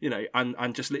me,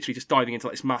 and just literally just diving into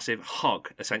this massive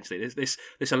hug. Essentially, this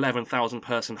 11,000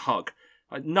 person hug.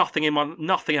 Nothing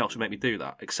else would make me do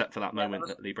that except for that moment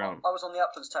at Lee Brown. I was on the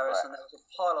Uplands Terrace and there was a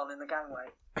pylon in the gangway.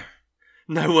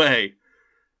 No way.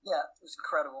 Yeah, it was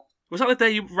incredible. Was that the day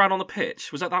you ran on the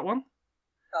pitch? Was that one?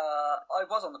 I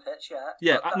was on the pitch, yeah.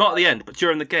 Yeah, not at the end, but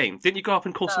during the game. Didn't you go up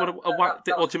and call someone a wank?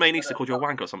 Or Jermaine Easter called you a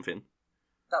wank or something?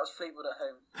 That was Fleetwood at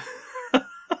home.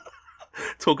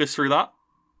 Talk us through that.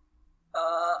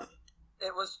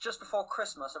 It was just before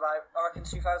Christmas, about, I reckon,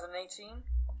 2018. And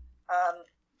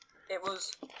it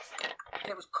was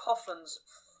Coughlin's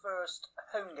first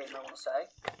home game, I want to say.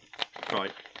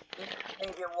 Right.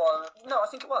 Maybe it was. No, I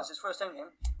think it was his first home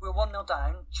game. We were 1-0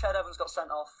 down. Ched Evans got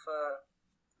sent off for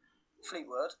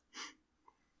Fleetwood.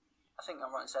 I think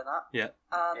I'm right in saying that. Yeah.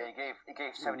 He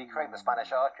gave Tony Craig the Spanish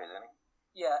archer, didn't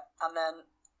he? Yeah, and then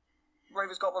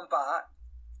Rovers got one back,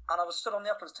 and I was stood on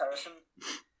the Uplands Terrace, and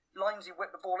Limesy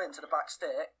whipped the ball into the back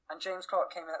stick, and James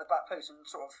Clark came in at the back post and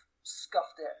sort of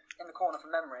scuffed it in the corner from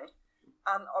memory.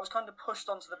 And I was kind of pushed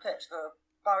onto the pitch. The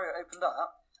barrier opened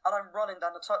up, and I'm running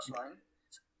down the touchline.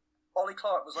 Ollie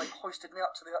Clark was hoisted me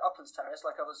up to the Uplands Terrace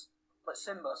like I was like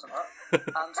Simba or something.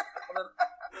 And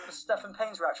Stephen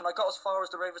Payne's reaction, I got as far as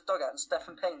the Rovers dugout, and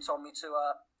Stephen Payne told me to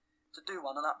do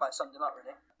one, and that about summed him up,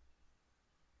 really.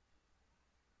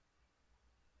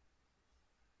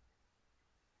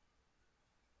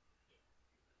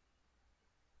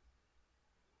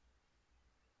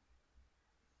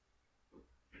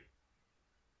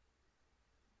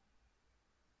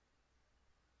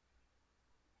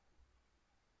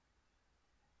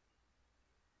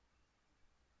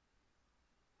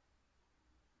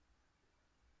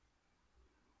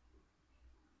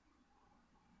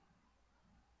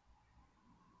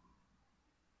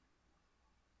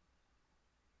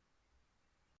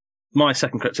 My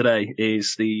second clip today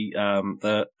is the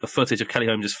footage of Kelly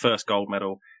Holmes' first gold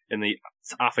medal in the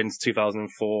Athens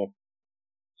 2004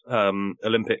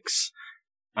 Olympics,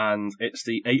 and it's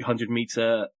the 800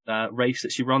 meter race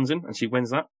that she runs in, and she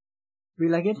wins that.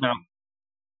 Three-legged? Now,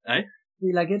 eh?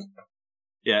 Three-legged?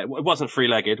 Yeah, it wasn't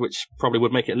three-legged, which probably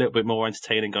would make it a little bit more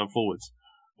entertaining going forwards.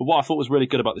 But what I thought was really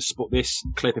good about this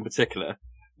clip in particular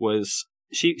was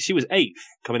she was 8th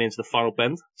coming into the final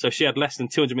bend, so she had less than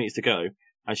 200 metres to go,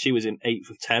 and she was in 8th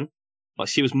of 10. Like,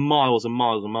 she was miles and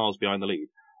miles and miles behind the lead.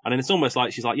 And then it's almost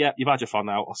like she's like, yeah, you've had your fun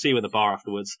now, I'll see you in the bar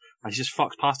afterwards. And she just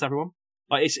fucks past everyone.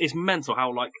 Like, it's mental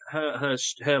how, like, her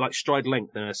like, stride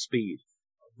length and her speed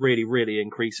really, really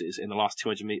increases in the last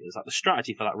 200 metres. Like, the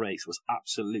strategy for that race was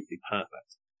absolutely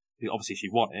perfect. Obviously, she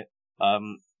won it.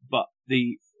 But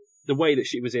the way that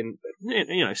she was in,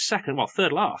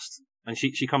 third last, and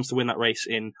she comes to win that race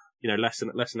in, less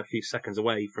than a few seconds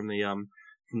away from the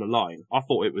line. I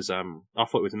thought it was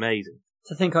amazing.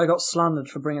 To think I got slandered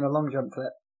for bringing a long jump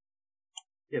clip.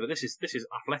 Yeah, but this is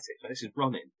athletics. This is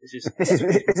running. This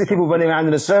is people running around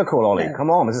in a circle, Ollie. Yeah. Come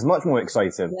on, this is much more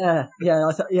exciting. Yeah.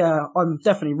 I'm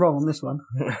definitely wrong on this one.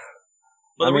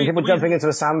 But people jumping into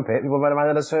a sandpit, people running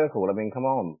around in a circle. I mean, come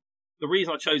on. The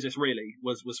reason I chose this really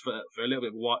was for a little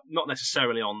bit of what, not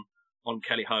necessarily on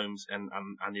Kelly Holmes and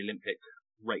the Olympic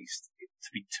race.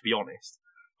 To be honest,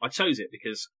 I chose it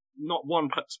because not one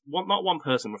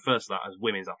person refers to that as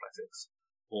women's athletics.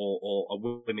 Or a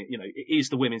women, it is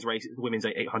the women's race, it's the women's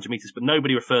 800 metres, but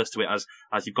nobody refers to it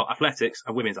as you've got athletics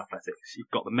and women's athletics. You've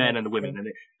got the men and the women,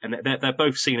 and they're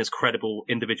both seen as credible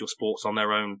individual sports on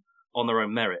their own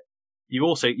merit. You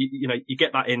also, you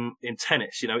get that in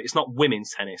tennis. It's not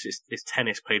women's tennis; it's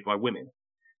tennis played by women.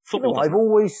 Football. I've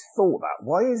always thought that.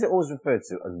 Why is it always referred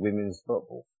to as women's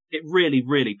football? It really,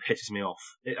 really pisses me off.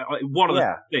 One of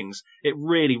the things, it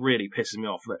really, really pisses me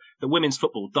off that women's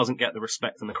football doesn't get the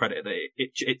respect and the credit that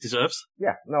it deserves.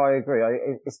 Yeah, no, I agree.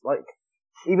 It's like,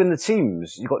 even the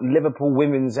teams, you've got Liverpool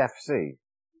Women's FC.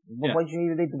 Why do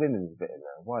you need the women's bit in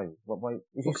there? Why?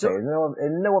 As you say,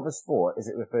 in no other sport is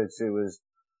it referred to as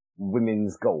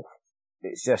women's golf.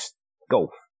 It's just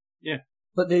golf. Yeah.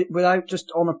 But without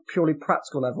just on a purely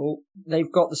practical level, they've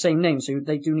got the same name, so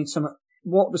they do need some.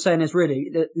 What we're saying is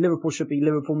really that Liverpool should be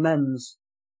Liverpool Men's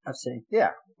FC. Yeah,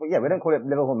 we don't call it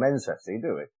Liverpool Men's FC,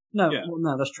 do we? No,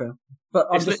 no, that's true. But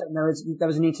I'm just saying there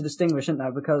is a need to distinguish, isn't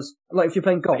there? Because like if you're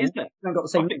playing golf, you haven't got the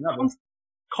same name.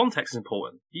 Context is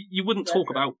important. You wouldn't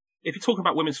talk about, if you're talking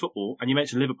about women's football and you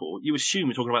mention Liverpool, you assume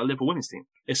you're talking about a Liverpool women's team.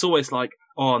 It's always like,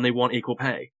 and they want equal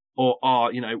pay, or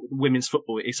women's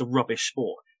football is a rubbish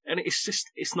sport, and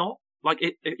it's not. Like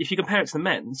if you compare it to the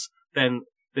men's, then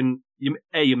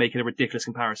you're making a ridiculous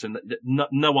comparison that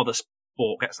no other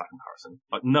sport gets that comparison.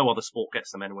 Like, no other sport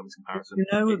gets the men and women's comparison.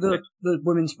 The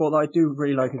women's sport that I do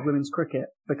really like is women's cricket,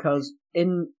 because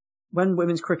when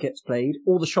women's cricket's played,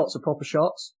 all the shots are proper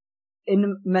shots. In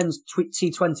the men's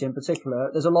T20 in particular,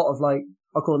 there's a lot of, like,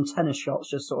 I call them tennis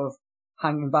shots, just sort of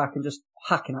hanging back and just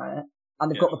hacking at it. And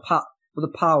they've got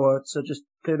the power to just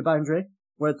clear the boundary.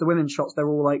 Whereas the women's shots, they're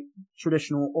all like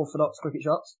traditional orthodox cricket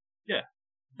shots. Yeah.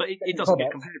 But it doesn't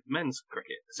get compared to men's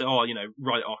cricket. So,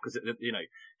 write it off, because,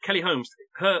 Kelly Holmes,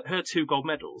 her 2 gold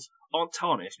medals aren't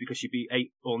tarnished because she beat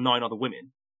 8 or 9 other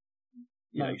women.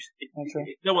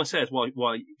 No one says why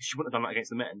she wouldn't have done that against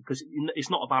the men, because it's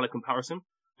not a valid comparison.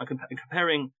 And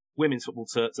comparing women's football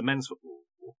to men's football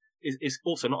is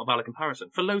also not a valid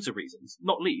comparison for loads of reasons.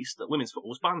 Not least that women's football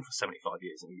was banned for 75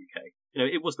 years in the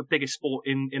UK. It was the biggest sport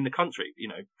in the country.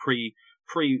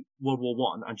 Pre World War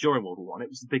One and during World War One, it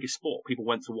was the biggest sport. People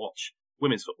went to watch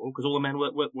women's football because all the men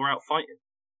were out fighting.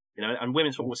 And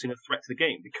women's football was seen as a threat to the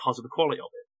game because of the quality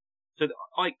of it. So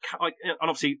and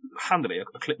obviously handily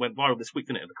a clip went viral this week,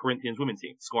 didn't it? The Corinthians women's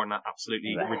team scoring that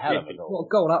absolutely ridiculous. What a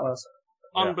goal that was!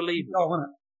 Unbelievable. Goal, wasn't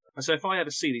it? And so if I ever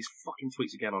see these fucking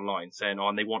tweets again online saying,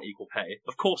 and they want equal pay,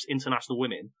 of course international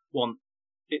women want,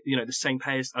 the same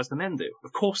pay as the men do.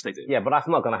 Of course they do. Yeah, but that's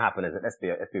not going to happen, is it? Let's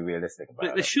be realistic about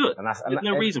it. But they should. There's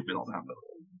no reason for it not to happen.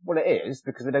 Well, it is,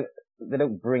 because they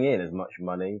don't bring in as much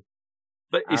money.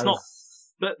 But it's not.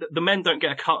 But the men don't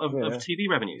get a cut of TV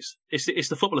revenues. It's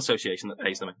the Football Association that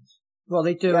pays them. Well,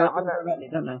 they do directly,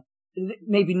 don't they?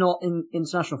 Maybe not in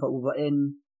international football, but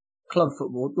in club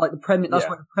football, like the Premier. That's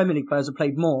why the Premier League players have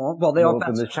played more. Well, they are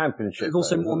better. Than the Championship. There's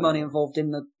also more money involved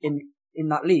in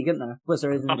that league, isn't there? Whereas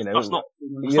there isn't.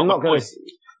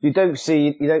 You don't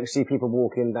see people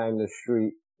walking down the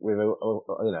street with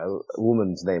a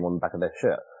woman's name on the back of their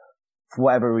shirt for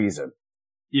whatever reason.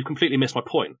 You've completely missed my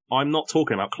point. I'm not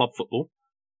talking about club football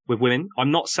with women.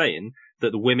 I'm not saying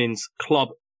that the women's club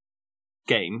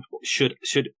game should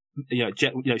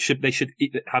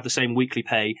have the same weekly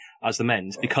pay as the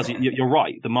men's, because you're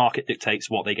right, the market dictates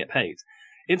what they get paid.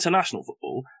 International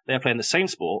football, they are playing the same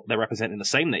sport, they're representing the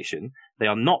same nation, they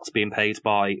are not being paid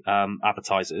by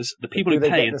advertisers. The people who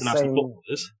pay international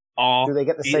footballers are do they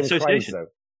get the same prize, though?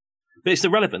 But it's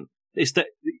irrelevant. It's that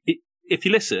if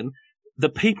you listen, the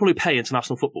people who pay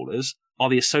international footballers are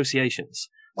the associations.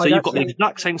 So Well, you've got the that's-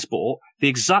 exact same sport, the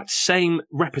exact same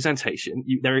representation.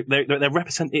 They're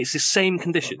represent. It's the same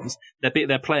conditions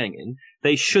they're playing in.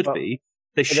 They should But- be.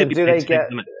 They but should then be. do paid they to pay get-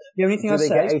 them. The only thing Do I they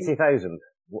say get is 80,000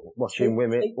 watching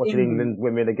England- England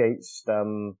women against,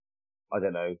 I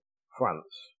don't know,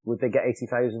 France? Would they get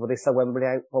 80,000? Would they sell Wembley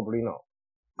out? Probably not.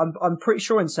 I'm pretty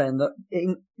sure in saying that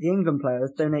the England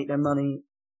players donate their money,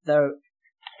 their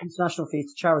international fee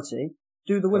to charity.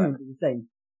 Do the women do the same?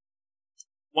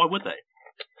 Why would they?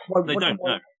 Why- They why- don't.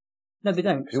 No. No, they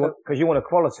don't. Because you want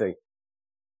equality.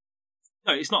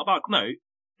 No, it's not about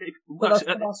But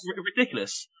that's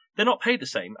ridiculous. They're not paid the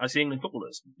same as the England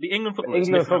footballers. The England footballers.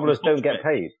 England live out footballers on the don't get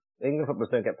top paid. England footballers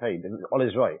don't get paid.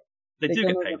 Ollie's right. They They do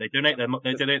get donate paid.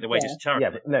 They donate their wages Yeah. to charity. Yeah,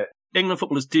 but no. England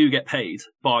footballers do get paid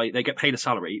they get paid a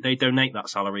salary. They donate that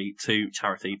salary to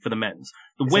charity for the men's.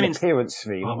 The It's women's, an appearance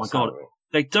fee. oh not my a God. salary.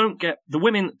 they don't get, the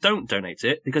women don't donate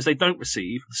it because they don't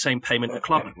receive the same payment at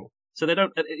club level. So they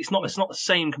don't, it's not the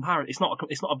same comparison. It's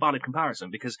not a valid comparison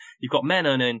because you've got men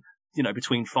earning,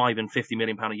 between £5 and £50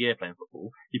 million a year playing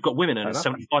football. You've got women earning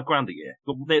 75 grand a year.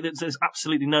 But there's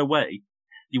absolutely no way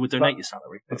you would donate your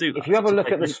salary to do that. If you have a look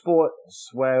So at the sports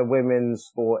where women's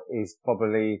sport is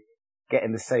probably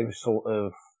getting the same sort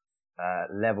of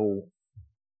level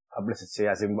publicity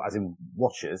as in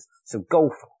watchers. So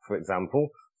golf, for example,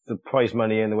 the prize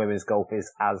money in the women's golf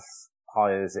is as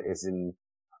high as it is in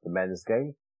the men's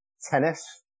game.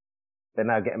 Tennis, they're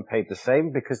now getting paid the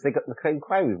same because they got the same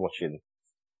crowd watching.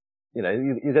 You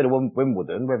go to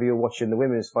Wimbledon, whether you're watching the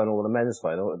women's final or the men's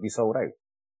final, it'll be sold out.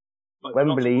 But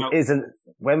Wembley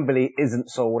isn't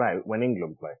sold out when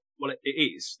England play. Well, it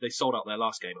is. They sold out their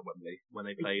last game at Wembley when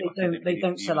they played. They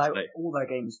don't sell out all their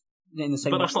games in the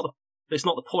same But way. that's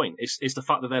not the point. It's the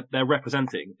fact that they're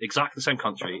representing exactly the same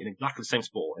country in exactly the same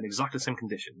sport in exactly the same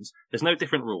conditions. There's no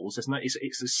different rules.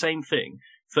 It's the same thing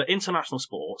for international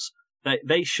sports.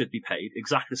 They should be paid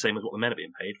exactly the same as what the men are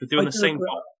being paid for doing the same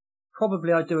job.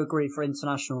 Probably, I do agree for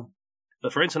international.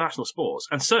 But for international sports,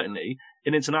 and certainly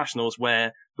in internationals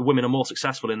where the women are more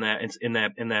successful in their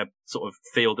sort of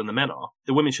field than the men are,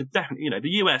 the women should definitely, the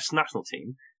US national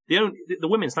team, the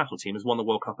women's national team has won the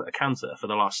World Cup at a canter for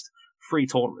the last 3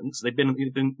 tournaments. They've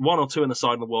been 1 or 2 in the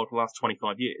side in the world for the last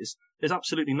 25 years. There's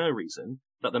absolutely no reason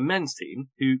that the men's team,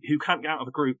 who can't get out of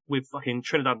a group with fucking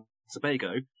Trinidad and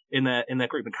Tobago in their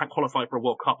group and can't qualify for a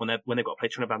World Cup when they've got to play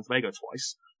Trinidad and Tobago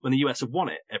twice, when the US have won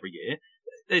it every year,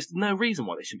 there's no reason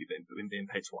why they shouldn't be being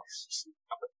paid twice.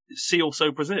 See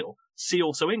also Brazil. See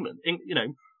also England.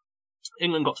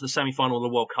 England got to the semi-final of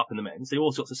the World Cup in the men's. They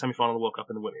also got to the semi-final of the World Cup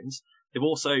in the women's. They've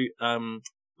also, the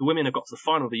women have got to the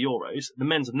final of the Euros. The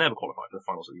men's have never qualified for the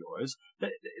finals of the Euros.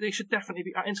 They should definitely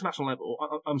be at international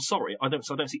level. I'm sorry, I don't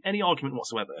see any argument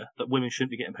whatsoever that women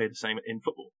shouldn't be getting paid the same in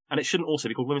football. And it shouldn't also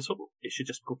be called women's football. It should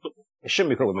just be called football. It shouldn't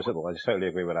be called women's football. I just totally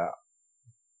agree with that.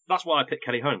 That's why I picked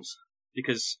Kelly Holmes,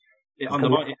 because it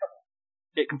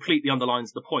completely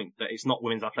underlines the point that it's not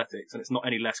women's athletics and it's not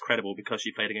any less credible because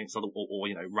she played against other or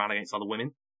ran against other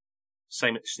women.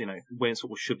 Same, women's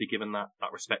football should be given that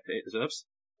respect that it deserves.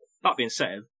 That being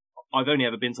said, I've only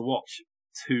ever been to watch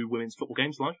 2 women's football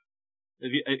games live.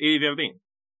 Have you ever been?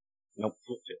 Nope.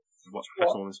 Watch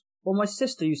professional ones. Well, my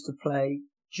sister used to play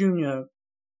junior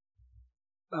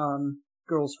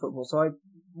girls football, so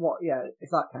if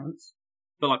that counts.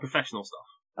 But like professional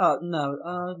stuff.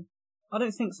 No, I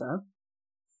don't think so.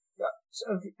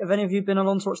 So have any of you been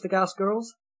along to watch the Gas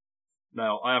Girls?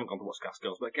 No, I haven't gone to watch Gas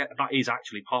Girls, but that is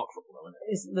actually park football,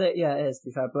 isn't it? It is, to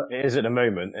be fair, but... It is at the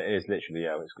moment. It is literally,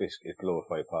 it's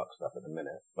glorified park stuff at the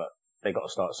minute. But they got to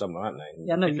start somewhere, haven't they?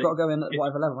 Yeah, no, you've got to go in at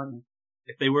whatever level, haven't you?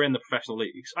 If they were in the professional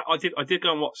leagues, I did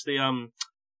go and watch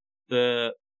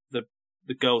the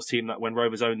girls team that when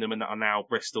Rovers owned them and that are now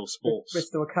Bristol Sports.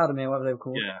 Bristol Academy, or whatever they were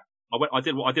called. Yeah. I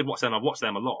did watch them. I watched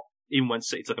them a lot, even when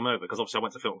City took them over, because obviously I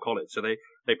went to Filton College, so they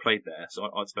played there, so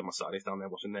I'd spend my Saturdays down there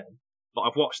watching them. But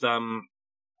I've watched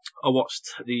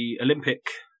the Olympic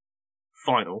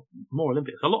final, more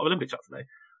Olympics, a lot of Olympics today.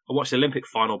 I watched the Olympic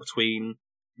final between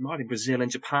Brazil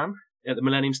and Japan at the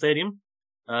Millennium Stadium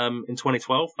in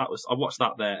 2012. I watched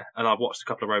that there, and I've watched a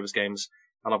couple of Rovers games,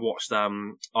 and I've watched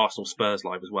Arsenal Spurs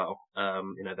live as well.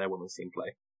 Their women's team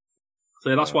play.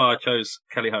 So that's why I chose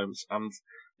Kelly Holmes, and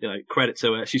credit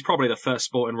to her. She's probably the first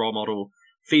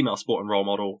female sporting role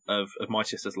model of my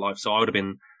sister's life. So I would have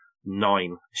been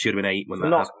 9. She would have been 8 when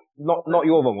that happened. Not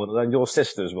your role model, then your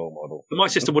sister's role model. But my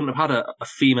sister wouldn't have had a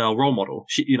female role model.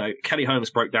 She, Kelly Holmes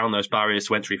broke down those barriers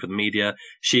to entry for the media.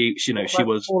 She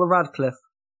was Paula Radcliffe.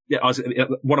 Yeah,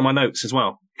 one of my notes as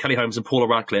well. Kelly Holmes and Paula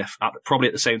Radcliffe, probably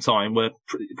at the same time, were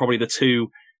probably the 2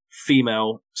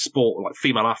 female sport, like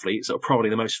female athletes that are probably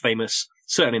the most famous,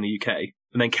 certainly in the UK.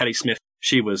 And then Kelly Smith,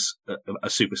 she was a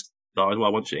superstar as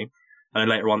well, wasn't she? And then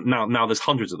later on, now there's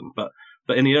hundreds of them. But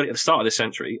at the start of this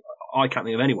century, I can't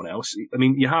think of anyone else. I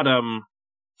mean, you had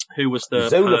who was the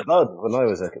Zola Budd when I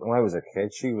was a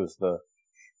kid. She was the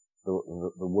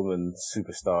woman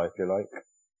superstar, if you like.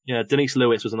 Yeah, Denise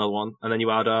Lewis was another one, and then you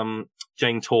had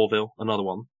Jane Torville, another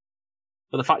one.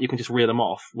 But the fact you can just reel them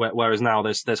off, whereas now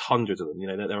there's hundreds of them. You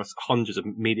know, there are hundreds of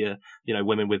media, you know,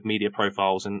 women with media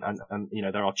profiles, and you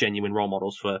know, there are genuine role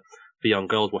models for young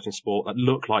girls watching sport that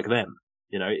look like them.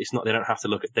 You know, it's not, they don't have to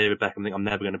look at David Beckham and think I'm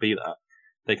never going to be that.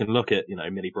 They can look at, you know,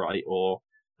 Millie Bright or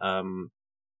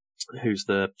who's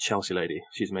the Chelsea lady?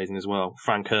 She's amazing as well.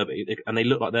 Fran Kirby, and they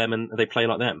look like them and they play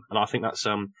like them. And I think that's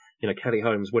you know, Kelly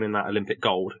Holmes winning that Olympic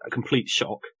gold, a complete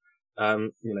shock.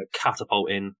 You know,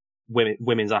 catapulting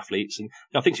women's athletes, and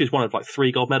I think she was one of like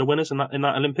 3 gold medal winners in that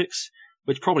Olympics,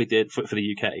 which probably did for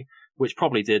the UK, which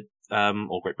probably did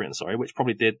or Great Britain, sorry, which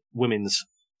probably did women's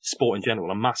sport in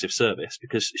general a massive service,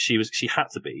 because she had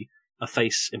to be a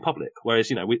face in public. Whereas,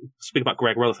 you know, we speak about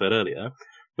Greg Rutherford earlier,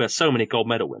 we had so many gold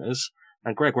medal winners,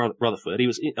 and Greg Rutherford, he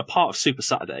was a part of Super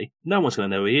Saturday. No one's going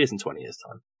to know who he is in 20 years'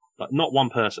 time. Like, not one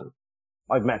person.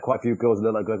 I've met quite a few girls that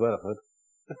look like Greg Rutherford.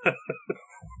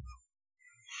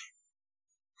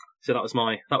 So that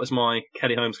was my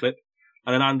Kelly Holmes clip.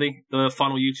 And then Andy, the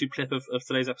final YouTube clip of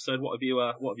today's episode. What have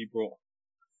you brought?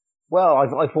 Well,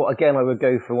 I thought again I would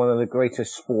go for one of the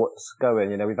greatest sports going.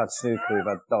 You know, we've had snooker, we've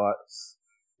had darts.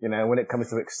 You know, when it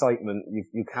comes to excitement,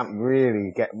 you can't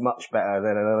really get much better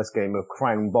than a nice game of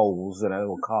crown bowls, you know,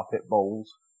 or carpet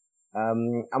bowls.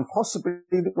 And possibly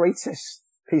the greatest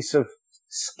piece of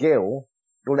skill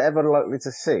you'll ever likely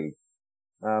to see.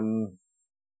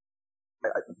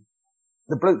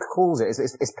 The bloke calls it,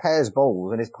 it's pairs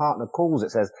bowls, and his partner calls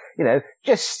it, says, you know,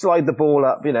 just slide the ball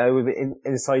up, you know,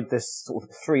 inside this sort of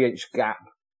 3-inch gap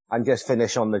and just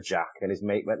finish on the jack. And his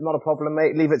mate went, not a problem,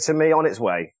 mate, leave it to me, on its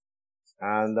way.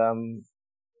 And,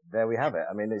 there we have it.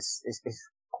 I mean, it's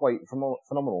quite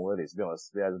phenomenal, really, to be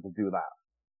honest, to be able to do that.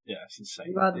 Yeah, it's insane.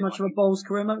 You had much of a bowls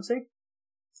career, Monty?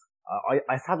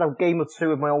 I've had a game or two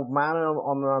with my old man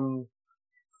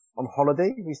on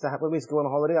holiday. We used to when we used to go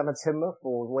on holiday on a Teignmouth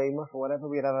or Weymouth or whatever,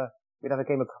 we'd have a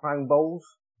game of crown bowls.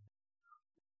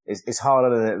 It's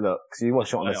harder than it looks. You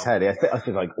watch it on the telly. I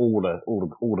think like all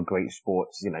the great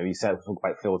sports, you know, you said talk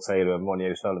about Phil Taylor and Ronnie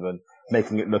O'Sullivan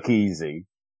making it look easy.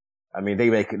 I mean, they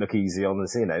make it look easy on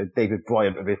this, you know, David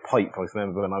Bryant with his pipe. I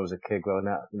remember when I was a kid growing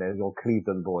up, you know, the old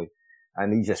Cleveland boy.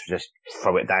 And he just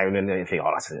throw it down and you think,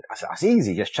 oh, that's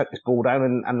easy. Just chuck this ball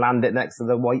down and land it next to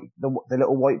the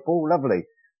little white ball. Lovely.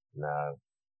 No,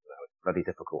 it's bloody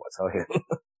difficult, I tell you.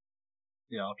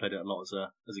 Yeah, I played it a lot as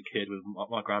a kid. With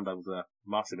my granddad was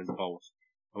massive into bowls.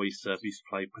 And we used to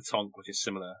play pétanque, which is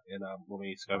similar in when we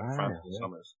used to go to France in the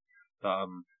summers. But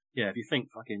yeah, if you think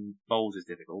fucking bowls is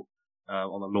difficult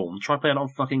on the lawn, try playing on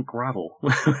fucking gravel.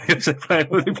 If they play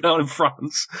on in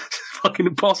France, it's fucking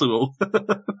impossible.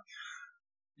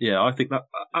 Yeah, I think that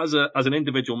as an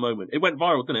individual moment, it went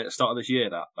viral, didn't it? At the start of this year,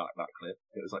 that clip.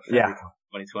 It was like February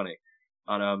 2020.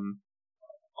 And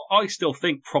I still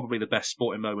think probably the best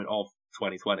sporting moment of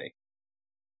 2020.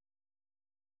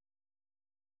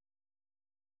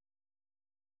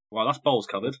 Well, that's bowls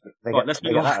covered. Right, let's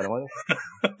move on.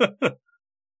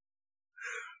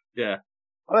 Yeah.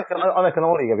 I reckon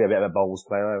Ollie will be a bit of a bowls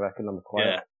player. I reckon on the quiet.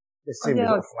 Yeah. It seems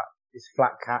he's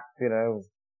flat cap, you know.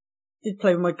 Did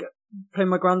play with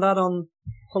my granddad on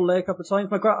holiday a couple of times.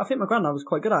 I think my granddad was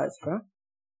quite good at it,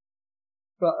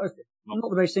 but I'm not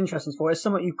the most interesting sport. It's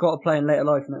something you've got to play in later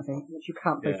life, and I think you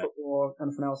can't play football or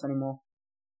anything else anymore.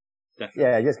 Definitely.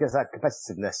 Yeah, it just gets that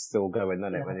competitiveness still going,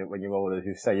 doesn't it? When you're older, as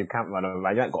you say, you can't run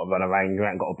around. You ain't got to run around. You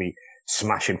ain't got to be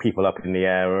smashing people up in the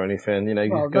air or anything. You know,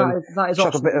 you go that is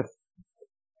chuck a bit of.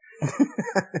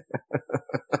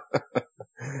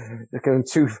 You're going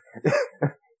 2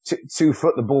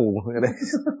 foot the ball. You know?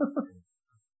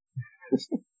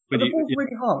 But the ball's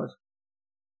really hard.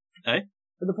 Eh?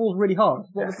 But the ball's really hard.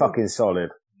 Yeah, fucking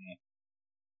solid.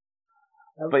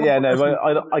 But yeah, no,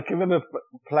 I can remember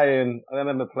playing,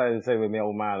 say, with my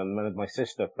old man, and when my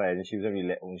sister played, and she was only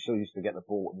little, and she used to get the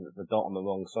ball, the dot on the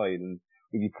wrong side, and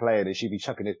we'd be playing, and she'd be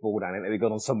chucking his ball down, and it'd be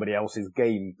gone on somebody else's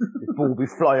game. His ball would be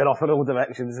flying off in all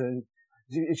directions, and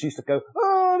she used to go,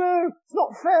 oh no, it's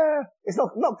not fair. It's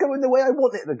not going the way I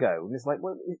want it to go. And it's like,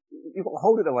 well, you've got to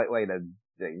hold it the right way then,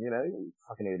 you know, you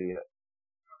fucking idiot.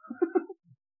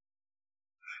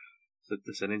 So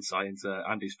just an insight into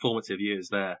Andy's formative years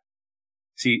there.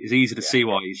 See, it's easy to see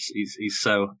why he's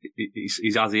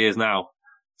as he is now.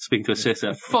 Speaking to a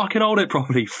sister, fucking hold it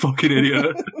properly, fucking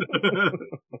idiot.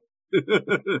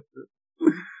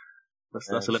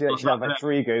 that's a little. She'd have like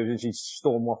 3 goes and she'd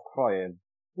storm off crying.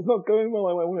 It's not going well.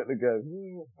 I want it to go.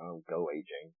 Oh, go away,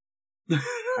 Jane.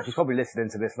 And she's probably listening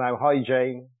to this now. Hi,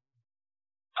 Jane.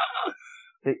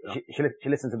 She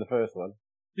listened to the first one.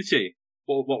 Did she?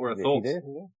 What were her thoughts? She did,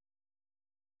 yeah.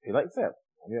 She likes it.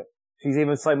 Yeah. She's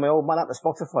even signed my old man up to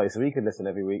Spotify so he can listen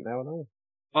every week now and all.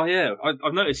 Oh, yeah.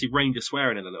 I've noticed you've reined your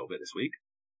swearing in a little bit this week.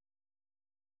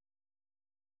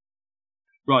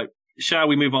 Right. Shall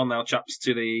we move on now, chaps,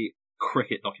 to the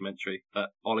cricket documentary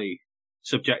that Ollie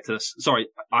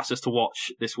asked us to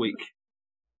watch this week.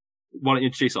 Why don't you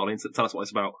introduce it, Ollie, and tell us what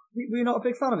it's about? Were you not a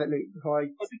big fan of it, Luke? Before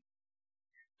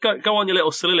Go on your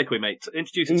little soliloquy, mate.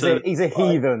 Introduce he's it to... He's a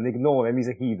heathen. Ignore him. He's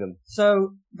a heathen.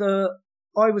 So,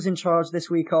 I was in charge this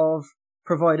week of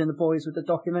providing the boys with the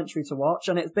documentary to watch,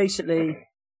 and it's basically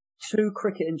 2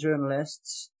 cricketing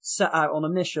journalists set out on a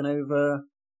mission over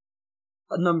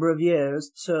a number of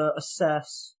years to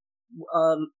assess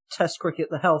Test cricket,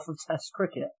 the health of Test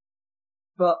cricket.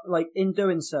 But, in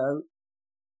doing so,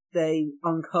 they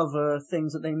uncover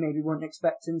things that they maybe weren't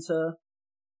expecting to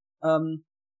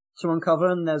uncover,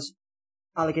 and there's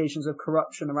allegations of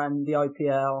corruption around the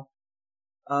IPL,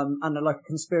 and a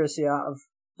conspiracy out of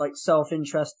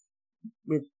self-interest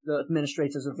with the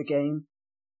administrators of the game.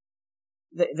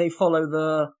 They follow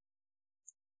the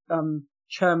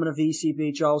chairman of the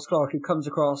ECB, Giles Clarke, who comes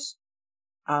across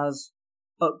as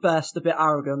at best a bit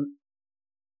arrogant,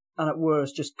 and at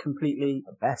worst just completely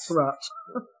corrupt.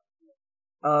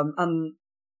 And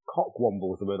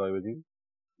cockwomble is the word I would use.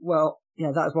 Well,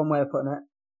 yeah, that is one way of putting it.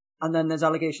 And then there's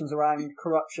allegations around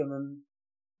corruption and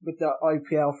with the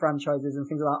IPL franchises and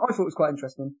things like that. I thought it was quite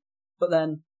interesting. But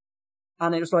then,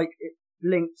 and it was it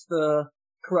linked the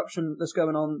corruption that's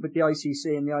going on with the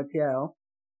ICC and the IPL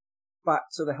back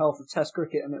to the health of Test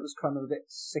cricket, and it was kind of a bit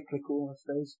cyclical, I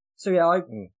suppose. So yeah,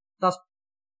 that's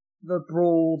the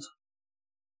broad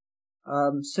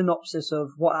synopsis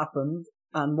of what happened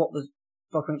and what the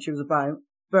documentary was about.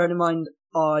 Bearing in mind,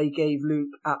 I gave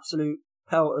Luke absolute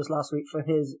pelters last week for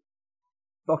his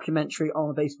documentary on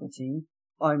a baseball team.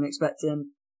 I'm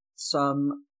expecting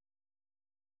some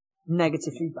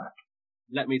negative feedback.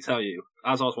 Let me tell you,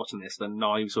 as I was watching this, the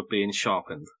knives were being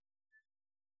sharpened.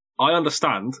 I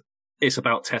understand it's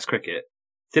about Test cricket.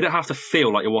 Did it have to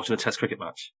feel like you're watching a Test cricket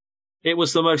match? It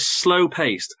was the most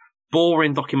slow-paced,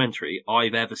 boring documentary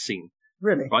I've ever seen.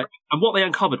 Really? Right? And what they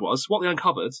uncovered was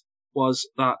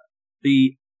that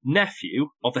the nephew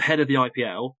of the head of the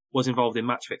IPL was involved in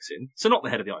match fixing. So not the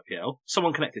head of the IPL,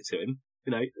 someone connected to him.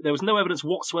 There was no evidence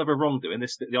whatsoever of wrongdoing.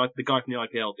 The guy from the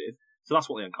IPL did. So that's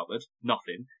what they uncovered.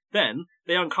 Nothing. Then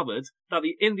they uncovered that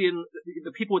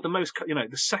the people with the most,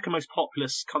 the second most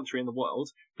populous country in the world,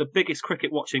 the biggest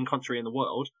cricket watching country in the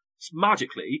world,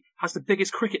 magically has the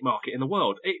biggest cricket market in the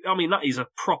world. That is a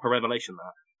proper revelation.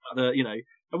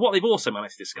 And what they've also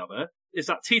managed to discover is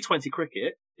that T20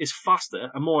 cricket is faster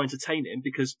and more entertaining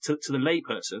because to the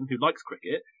layperson who likes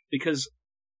cricket, because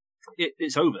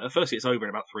it's over. Firstly, it's over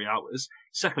in about 3 hours.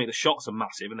 Secondly, the shots are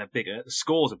massive and they're bigger. The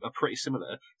scores are pretty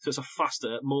similar, so it's a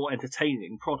faster, more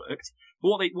entertaining product. But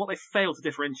what they failed to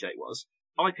differentiate was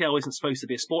IPL isn't supposed to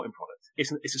be a sporting product.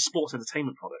 It's a sports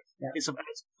entertainment product. Yeah. It's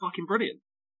fucking brilliant.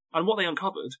 And what they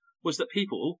uncovered was that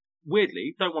people,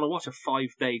 weirdly, don't want to watch a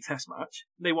 5-day Test match.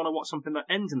 They want to watch something that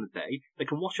ends in the day. They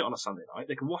can watch it on a Sunday night.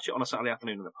 They can watch it on a Saturday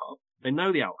afternoon in the pub. They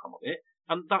know the outcome of it,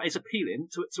 and that is appealing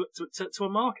to a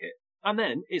market. And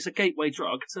then it's a gateway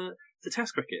drug to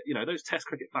Test cricket. Those Test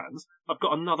cricket fans have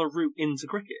got another route into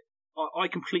cricket. I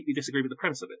completely disagree with the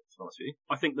premise of it, to be honest with you.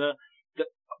 I think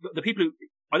the people who...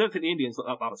 I don't think the Indians look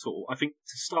that bad at all. I think,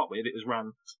 to start with, it was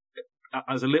ran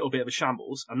as a little bit of a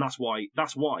shambles, and that's why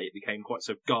it became quite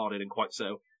so guarded and quite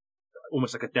so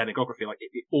almost like a demography.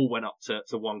 It all went up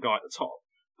to one guy at the top.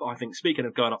 But I think, speaking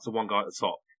of going up to one guy at the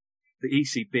top, the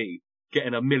ECB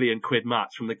getting £1 million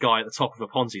match from the guy at the top of a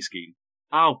Ponzi scheme.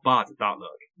 How bad did that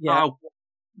look? Yeah,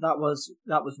 that was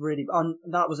really,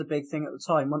 that was a big thing at the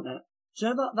time, wasn't it? Do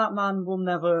you know that man will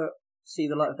never see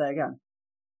the light of day again?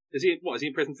 Is he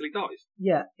in prison till he dies?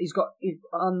 Yeah,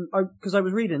 because I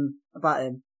was reading about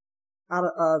him. At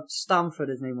Stanford,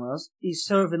 his name was. He's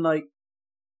serving I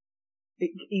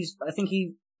think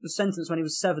he was sentenced when he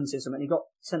was 70 or something. He got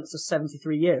sentenced to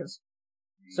 73 years.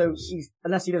 So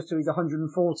unless he lives till he's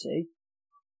 140,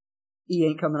 he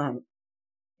ain't coming out.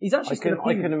 He's actually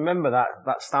I can remember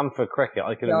that Stanford cricket.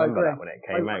 I can remember that when it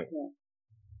came out.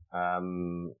 Yeah.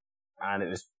 And it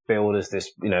was billed as this,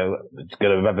 it's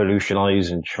going to revolutionise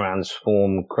and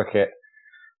transform cricket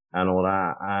and all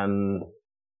that. And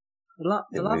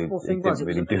the laughable thing was,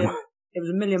 it was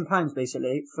 £1 million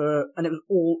basically and it was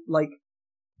all like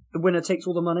the winner takes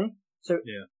all the money. So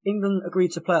England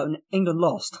agreed to play out, and England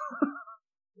lost.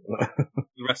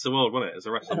 The rest of the world, wasn't it? It was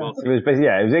the rest of the world. It was basically,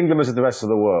 it was England versus the rest of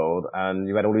the world, and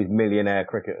you had all these millionaire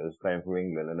cricketers playing for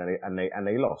England, and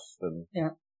they lost. And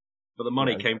but the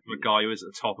money came from a guy who was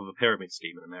at the top of a pyramid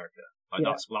scheme in America. Like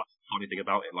that's the funny thing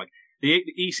about it. Like the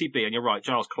ECB, and you're right,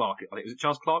 Giles Clark. I think was it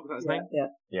Giles Clark? Was that his name?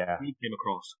 Yeah. He came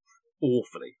across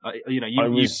awfully.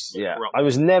 I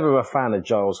was never a fan of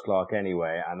Giles Clark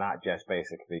anyway, and that just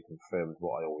basically confirmed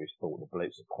what I always thought: the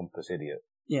bloke's a pompous idiot.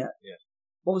 Yeah.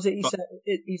 What was it he said?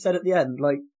 He said at the end,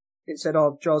 like, it said,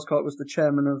 Giles Clark was the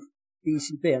chairman of the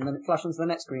ECB, and then it flashed onto the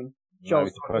next screen.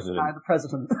 Giles Clark was now the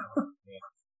president.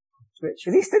 Which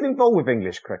is he still involved with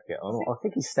English cricket? I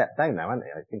think he's stepped down now, hasn't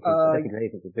he? I think he's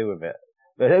anything to do with it,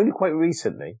 but only quite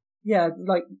recently. Yeah,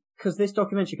 like because this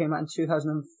documentary came out in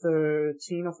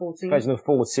 2013 or 14.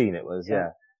 2014 it was, yeah.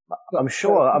 I'm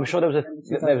sure there was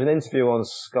an interview on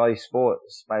Sky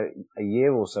Sports about a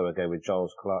year or so ago with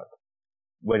Giles Clark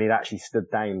when he'd actually stood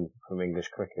down from English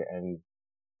cricket, and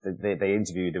they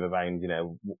interviewed him around,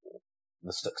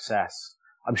 the success.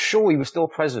 I'm sure he was still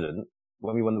president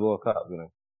when we won the World Cup,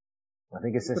 I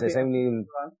think it's only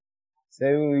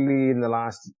in the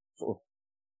last sort of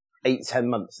 8-10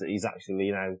 months that he's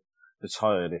actually,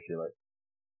 retired, if you like.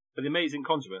 But the amazing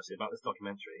controversy about this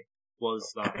documentary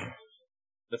was that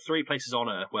the 3 places on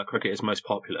Earth where cricket is most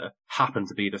popular happen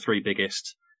to be the 3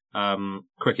 biggest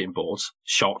cricketing boards.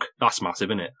 Shock. That's massive,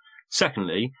 isn't it?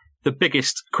 Secondly, the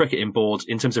biggest cricketing board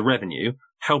in terms of revenue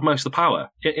held most of the power.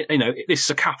 This is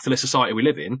a capitalist society we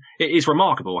live in. It is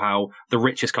remarkable how the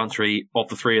richest country of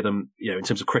the 3 of them, in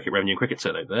terms of cricket revenue and cricket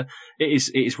turnover, it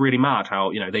is really mad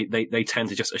how, they tend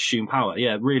to just assume power.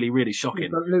 Yeah, really, really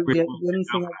shocking. But Luke,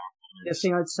 the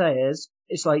thing I'd say is,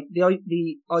 it's like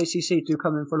the ICC do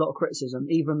come in for a lot of criticism,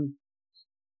 even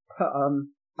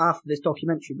after this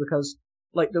documentary, because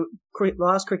like the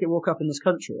last Cricket World Cup in this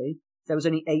country, there was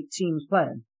only 8 teams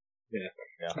playing. Yeah.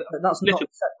 That's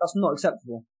not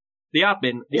acceptable. The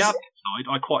admin side,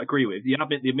 I quite agree with. The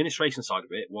administration side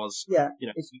of it was, there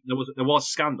was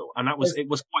scandal, and it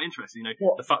was quite interesting.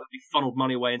 The fact that we funneled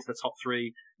money away into the top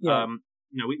 3. Yeah.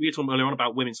 We were talking earlier on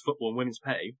about women's football and women's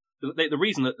pay. The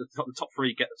reason that the top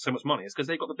 3 get so much money is because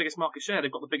they've got the biggest market share,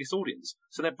 they've got the biggest audience,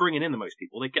 so they're bringing in the most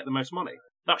people, they get the most money.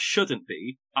 That shouldn't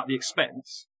be at the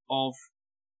expense of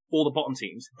all the bottom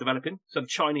teams developing. So the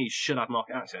Chinese should have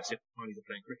market access if the Chinese are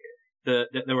playing cricket.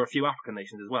 There were a few African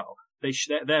nations as well.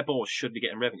 Their boards should be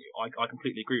getting revenue. I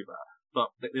completely agree with that. But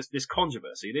this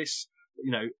controversy,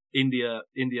 India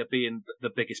being the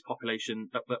biggest population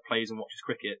that plays and watches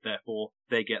cricket, therefore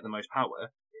they get the most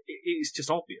power. It's just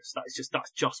obvious.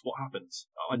 That's just what happens.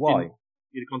 Why?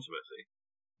 The controversy.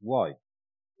 Why?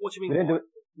 What do you mean?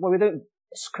 We don't.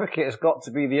 Cricket has got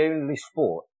to be the only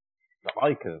sport that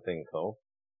I can think of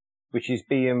which is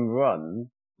being run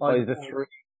by the 3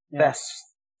 best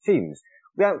teams.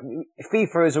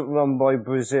 FIFA isn't run by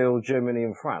Brazil, Germany,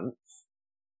 and France.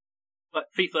 But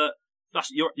FIFA,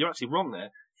 you're actually wrong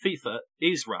there. FIFA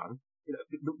is run.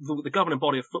 The governing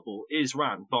body of football is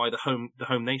run by the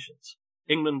home nations.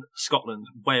 England, Scotland,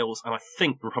 Wales, and I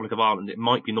think the Republic of Ireland. It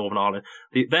might be Northern Ireland.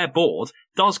 Their board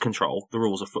does control the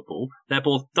rules of football. Their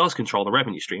board does control the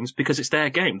revenue streams because it's their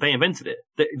game. They invented it.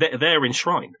 They're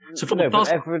enshrined. So football does.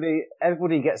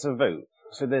 Everybody gets a vote.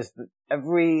 So there's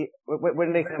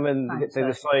when they come and they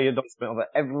decide a document of it,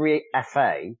 every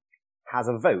FA has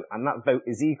a vote, and that vote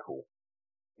is equal.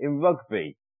 In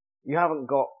rugby, you haven't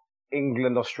got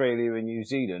England, Australia, and New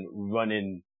Zealand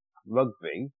running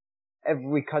rugby.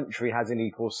 Every country has an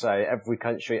equal say.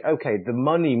 The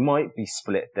money might be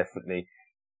split differently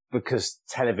because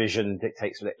television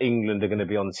dictates that England are going to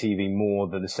be on TV more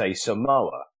than, say,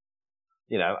 Samoa.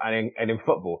 And in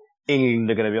football, England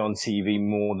are going to be on TV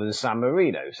more than San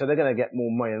Marino. So they're going to get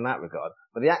more money in that regard.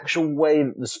 But the actual way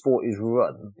that the sport is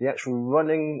run, the actual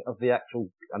running of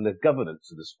and the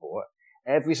governance of the sport,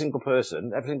 every single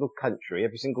person, every single country,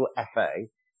 every single FA,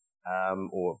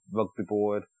 or rugby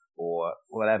board, or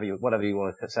whatever you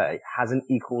want to say, has an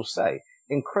equal say.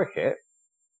 In cricket,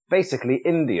 basically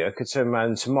India could turn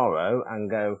around tomorrow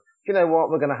and go, you know what,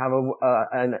 we're going to have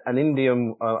an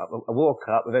Indian a World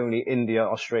Cup with only India,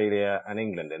 Australia, and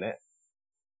England in it,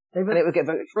 and it would get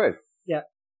voted through. Yeah,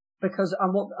 because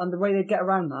and the way they get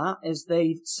around that is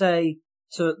they say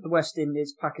to the West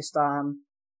Indies, Pakistan,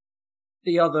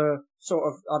 the other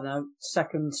sort of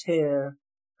second tier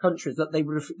countries that they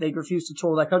refuse to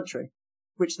tour their country,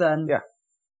 which then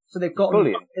so they've got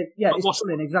bullying. It's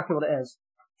bullying, exactly what it is.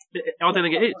 I don't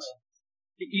think it is.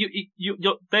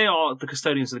 They are the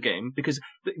custodians of the game because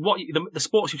the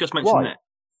sports you just mentioned there.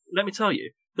 let me tell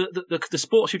you, the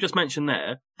sports you've just mentioned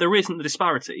there isn't the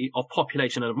disparity of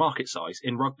population and of market size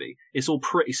in rugby. It's all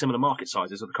pretty similar market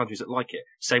sizes of the countries that like it.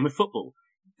 Same with football.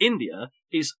 India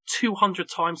is 200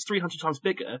 times, 300 times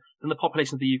bigger than the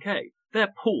population of the UK. Their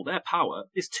pool, their power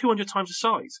is 200 times the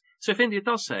size. So if India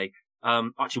does say,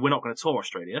 actually, we're not going to tour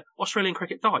Australia, Australian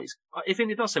cricket dies. If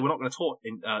India does say we're not going to tour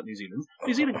in New Zealand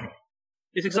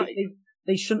is exactly.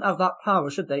 They shouldn't have that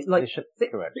power, should they? Like,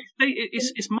 correct.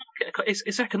 It's market,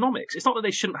 it's economics. It's not that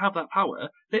they shouldn't have that power.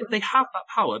 They have that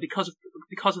power because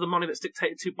of the money that's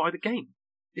dictated to by the game.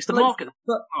 It's the market.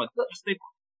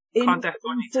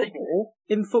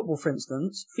 In football, for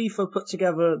instance, FIFA put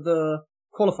together the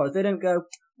qualifiers. They don't go,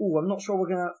 "Oh, I'm not sure we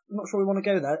want to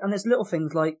go there." And there's little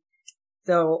things like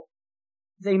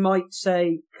they might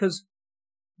say, because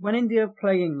when India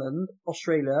play England,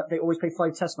 Australia, they always play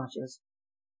 5 test matches.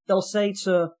 They'll say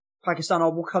to Pakistan,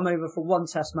 we'll come over for 1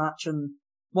 test match and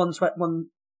one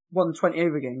 20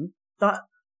 over game. That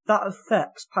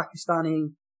affects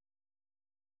Pakistani,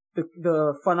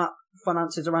 the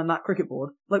finances around that cricket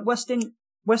board. Like West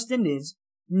Indies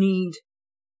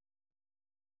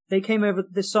they came over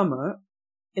this summer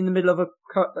in the middle of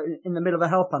a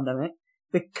health pandemic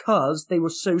because they were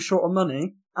so short of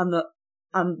money and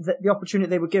the opportunity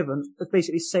they were given was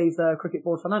basically save their cricket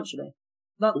board financially.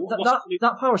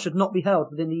 That power should not be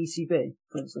held within the ECB,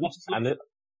 for instance.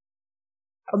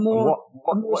 A more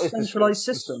centralised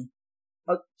system.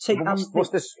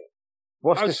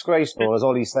 What's disgraceful, as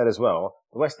Ollie said as well,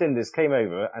 the West Indies came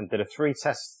over and did a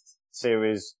 3-test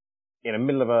series in the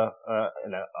middle of a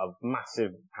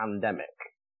massive pandemic.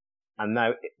 And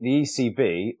now the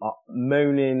ECB are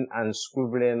moaning and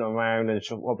squibbling around and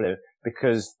wobbling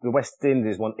because the West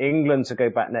Indies want England to go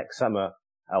back next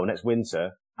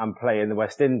winter, and play in the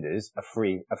West Indies a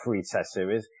free test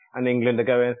series, and England are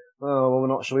going, we're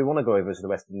not sure we want to go over to the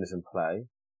West Indies and play.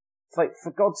 It's like,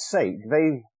 for God's sake,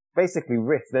 they basically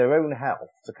risked their own health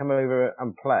to come over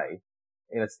and play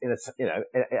in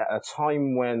a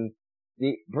time when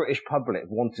the British public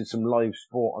wanted some live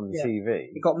sport on the TV.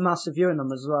 You got massive viewing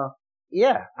numbers as well.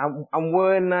 Yeah, and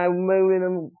we're now moaning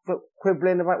and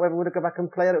quibbling about whether we're going to go back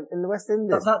and play in the West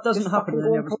Indies. That doesn't happen in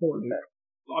any other sport.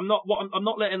 I'm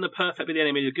not letting the perfect be the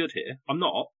enemy of the good here. I'm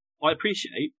not. I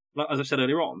appreciate, like, as I said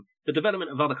earlier on, the development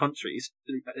of other countries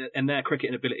and their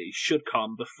cricketing ability should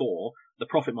come before the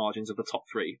profit margins of the top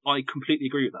 3. I completely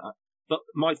agree with that. But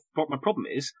my problem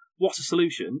is, what's the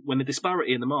solution when the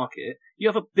disparity in the market? You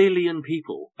have 1 billion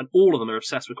people, and all of them are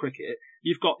obsessed with cricket.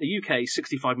 You've got the UK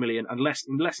 65 million, and less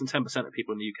than 10% of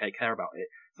people in the UK care about it.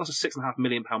 That's a £6.5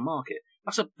 million market.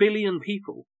 That's 1 billion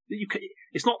people.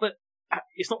 It's not that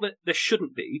there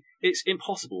shouldn't be. It's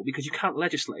impossible because you can't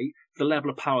legislate the level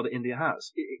of power that India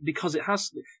has because it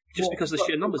has because of the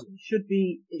sheer numbers. It should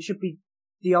be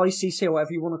the ICC or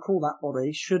whatever you want to call that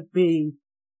body should be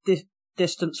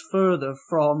distance further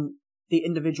from the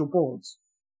individual boards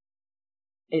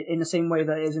in the same way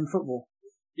that it is in football.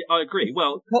 Yeah, I agree.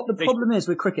 Well, what the problem is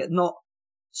with cricket,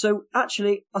 so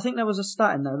actually, I think there was a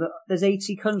stat in there that there's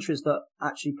 80 countries that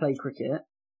actually play cricket,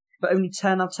 but only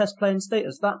 10 have test playing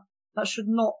status. That should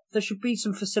not. There should be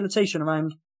some facilitation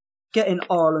around getting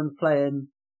Ireland playing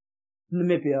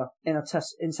Namibia in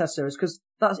test series because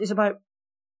it's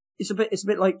a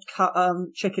bit like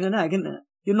chicken and egg, isn't it?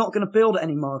 You're not going to build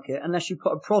any market unless you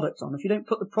put a product on. If you don't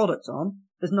put the product on,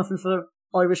 there's nothing for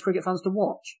Irish cricket fans to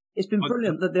watch. It's been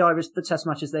brilliant that the test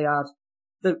matches they had,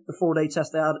 the 4-day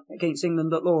test they had against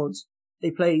England at Lords.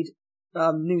 They played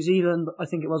New Zealand, I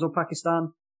think it was, or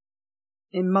Pakistan.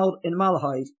 In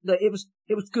Malahide, it was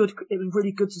good. It was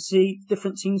really good to see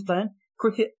different teams playing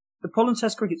cricket. The problem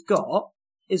Test cricket's got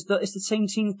is that it's the same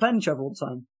teams playing each other all the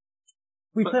time.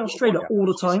 We play Australia all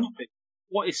the time.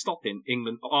 What is stopping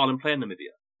Ireland playing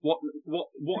Namibia? What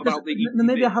about the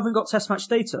Namibia haven't got Test match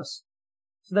status,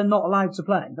 so they're not allowed to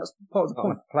play. That's part of the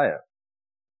point. Player.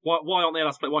 Why aren't they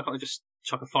allowed to play? Why can't they just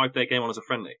chuck a 5-day game on as a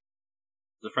friendly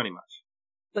match?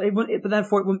 But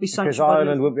therefore it wouldn't be sanctioned. Because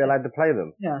Ireland wouldn't be allowed to play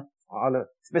them. Yeah.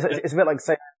 It's a bit like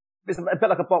saying it's a bit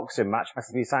like a boxing match has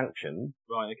to be sanctioned.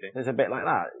 Right. Okay. It's a bit like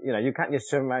that. You can't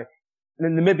just turn around.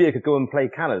 Namibia could go and play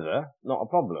Canada, not a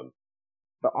problem.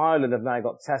 But Ireland have now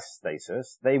got test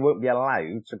status. They won't be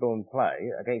allowed to go and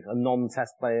play against a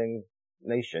non-test playing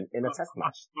nation in a test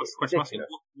match. That's the question.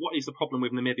 What is the problem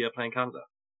with Namibia playing Canada?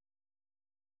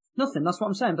 Nothing. That's what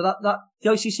I'm saying. But that the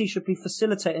ICC should be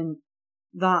facilitating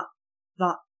that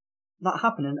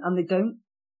happening, and they don't.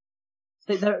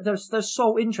 Their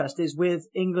sole interest is with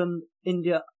England,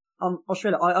 India, and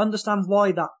Australia. I understand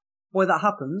why that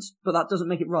happens, but that doesn't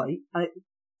make it right, and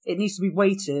it needs to be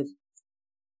weighted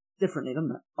differently,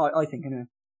 doesn't it? I think anyway.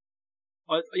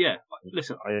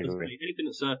 Listen, I agree. anything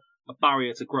that's a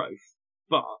barrier to growth,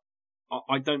 but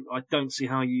I don't see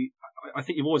how you. I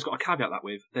think you've always got to caveat that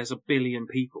with there's 1 billion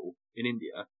people in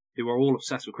India who are all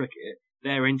obsessed with cricket.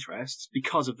 Their interests,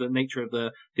 because of the nature of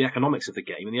the economics of the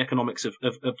game and the economics of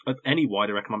any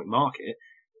wider economic market,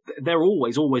 they're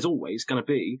always going to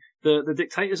be the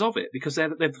dictators of it because they've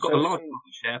got a large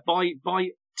market share by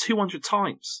 200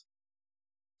 times.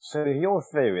 So your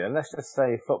theory, and let's just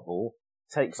say football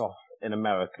takes off in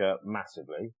America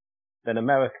massively, then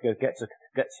America gets to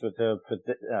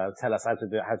tell us how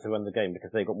to run the game because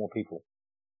they've got more people.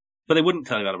 But they wouldn't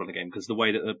tell you how to run the game because the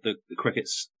way that the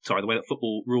way that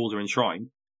football rules are enshrined,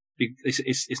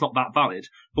 it's not that valid.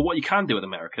 But what you can do with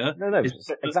America,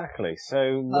 exactly.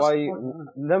 So why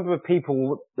number of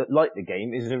people that like the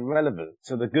game is irrelevant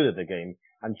to the good of the game.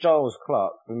 And Giles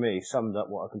Clark, for me, summed up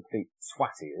what a complete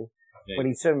twat he is when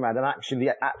he turned around and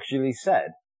actually said,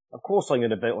 "Of course, I'm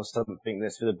going to bet on something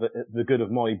that's for the good of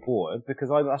my board because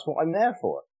that's what I'm there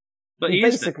for." But he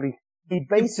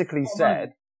basically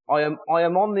said, I am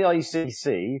on the ICC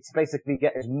to basically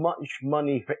get as much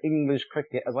money for English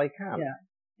cricket as I can. Yeah.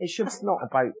 That's not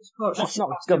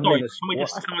government.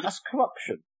 That's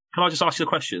corruption. Can I just ask you a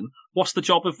question? What's the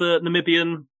job of the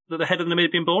head of the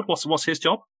Namibian board? What's his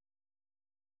job?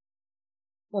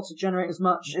 Well, to generate as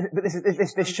much but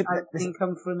this should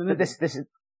income for Namibia. But this is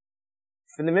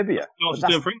for Namibia.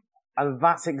 And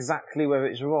that's exactly where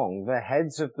it's wrong. The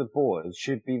heads of the board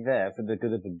should be there for the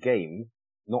good of the game,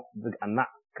 and that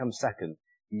comes second.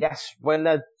 Yes, when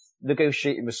they're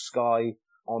negotiating with Sky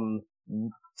on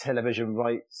television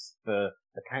rights for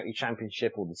the county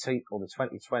championship or the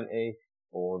 2020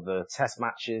 or the test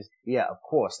matches, yeah, of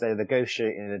course, they're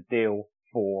negotiating a deal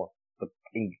for the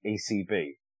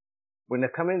ECB. When they're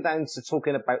coming down to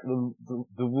talking about the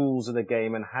rules of the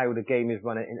game and how the game is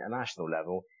run at international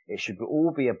level, it should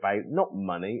all be about not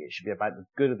money. It should be about the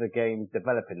good of the game,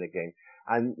 developing the game.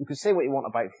 And you can say what you want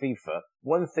about FIFA.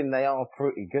 One thing they are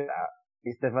pretty good at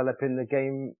is developing the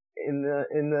game in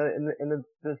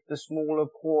the smaller,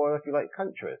 poorer, if you like,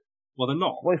 countries. Well, they're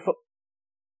not.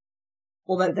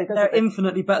 Well, they're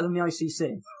infinitely better than the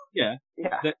ICC. Yeah.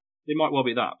 They might well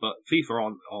be that, but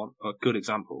FIFA aren't a good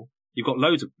example. You've got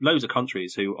loads of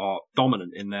countries who are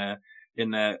dominant in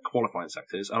their qualifying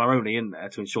sectors and are only in there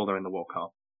to ensure they're in the World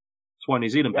Cup. That's why New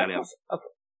Zealand barely have.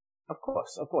 Of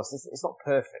course. It's not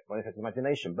perfect by any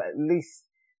imagination, but at least,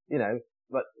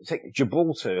 like take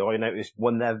Gibraltar, I noticed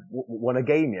won a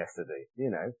game yesterday.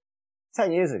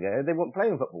 10 years ago they weren't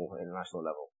playing football at international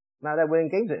level. Now they're winning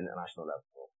games at international level.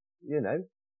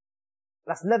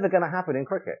 That's never going to happen in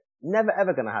cricket. Never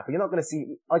ever going to happen. You're not going to see.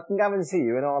 I can guarantee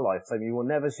you, in our lifetime, you will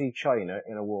never see China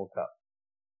in a World Cup.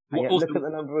 And yet, look at the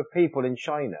number of people in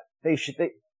China.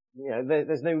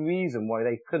 There's no reason why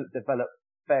they couldn't develop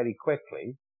fairly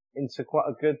quickly into quite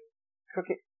a good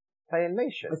cricket playing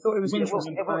nation. I thought it was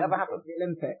interesting. It won't ever happen. The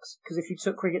Olympics, because if you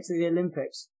took cricket to the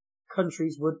Olympics,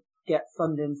 countries would get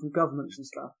funding from governments and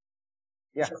stuff.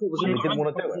 Yeah, they didn't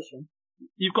want to do it.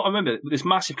 You've got to remember this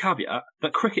massive caveat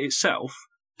that cricket itself,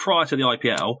 prior to the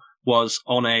IPL, was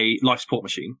on a life support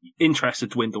machine. Interest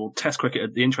had dwindled.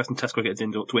 The interest in Test cricket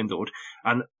had dwindled,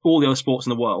 and all the other sports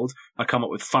in the world had come up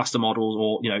with faster models,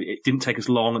 or it didn't take as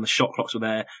long, and the shot clocks were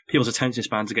there. People's attention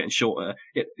spans are getting shorter.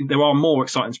 There are more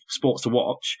exciting sports to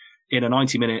watch in a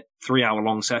 90-minute,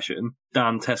 3-hour-long session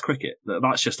than Test cricket.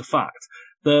 That's just a fact.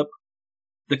 The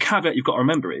caveat you've got to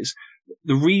remember is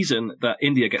the reason that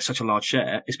India gets such a large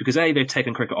share is because they've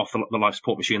taken cricket off the life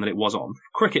support machine that it was on.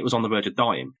 Cricket was on the verge of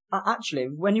dying. Actually,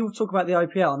 when you talk about the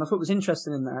IPL, and I thought it was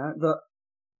interesting in there that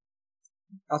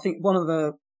I think one of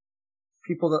the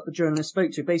people that the journalist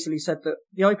spoke to basically said that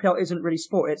the IPL isn't really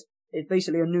sport. It's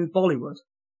basically a new Bollywood.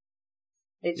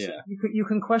 You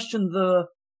can question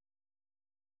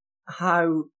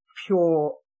how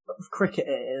pure of cricket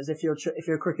it is if you're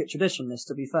a cricket traditionalist.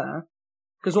 To be fair,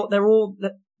 because they're all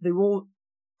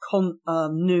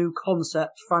new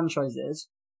concept franchises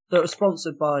that are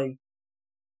sponsored by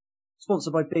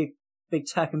big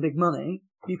tech and big money.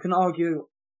 You can argue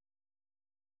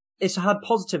it's had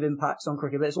positive impacts on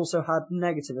cricket, but it's also had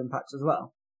negative impacts as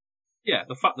well. Yeah,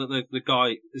 the fact that the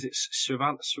guy, is it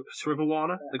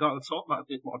Srivawana, the guy at the top? I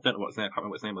don't know what his name. I can't remember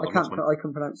what his name was. I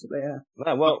can pronounce it, but yeah.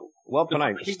 No, well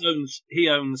pronounced. He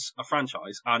owns a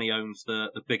franchise and he owns the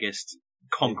biggest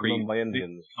concrete company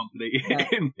in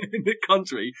the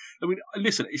country. I mean,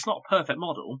 listen, it's not a perfect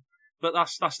model, but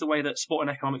that's the way that sport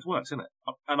and economics works, isn't it?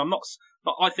 And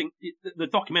but I think the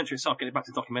documentary itself, getting back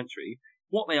to the documentary,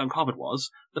 what they uncovered was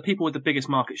the people with the biggest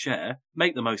market share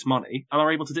make the most money and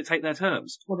are able to dictate their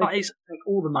terms. Well, they make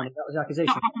all the money. That was the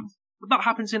accusation. That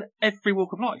happens in every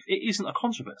walk of life. It isn't a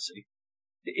controversy.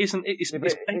 It isn't. It's, Yeah,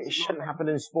 it's but it shouldn't happen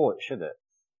in sport, should it?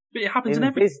 But it happens in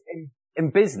every. In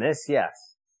business,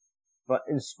 yes, but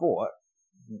in sport,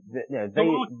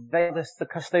 they're the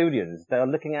custodians. They are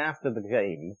looking after the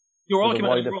game. Your for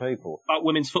argument the wider people. about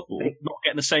women's football not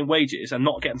getting the same wages and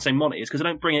not getting the same money is because they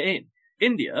don't bring it in.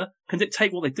 India can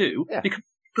dictate what they do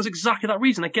because exactly that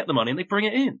reason. They get the money and they bring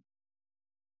it in.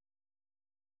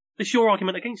 It's your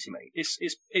argument against you, mate.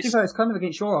 It's kind of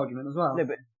against your argument as well. No,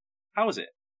 but how is it?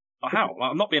 How?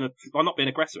 I'm not being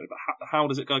aggressive, but how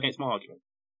does it go against my argument?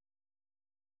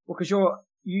 Well, because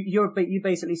you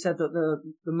basically said that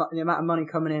the amount of money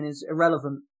coming in is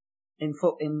irrelevant in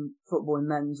football, in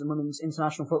men's and women's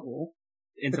international football.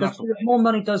 Because more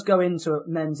money does go into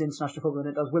men's international football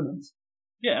than it does women's.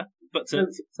 Yeah, but so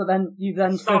then you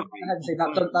then say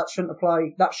that shouldn't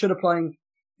apply. That should apply.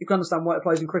 You can understand why it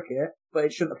applies in cricket, but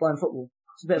it shouldn't apply in football.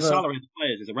 It's a bit the salary of the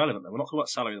players is irrelevant, though. We're not talking about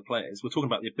salary of the players. We're talking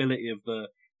about the ability of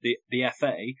the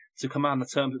FA to command the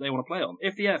terms that they want to play on.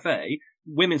 If the FA,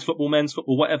 women's football, men's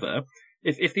football, whatever,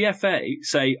 if the FA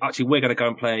say, actually, we're going to go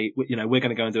and play, we're going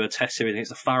to go and do a test series against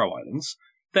the Faroe Islands,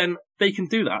 then they can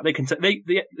do that. They can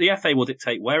the FA will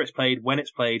dictate where it's played, when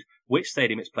it's played, which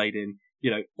stadium it's played in.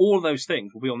 All of those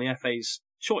things will be on the FA's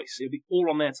choice. It'll be all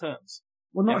on their terms.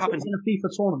 Well, not if it's in a FIFA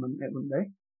tournament, it wouldn't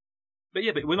be. But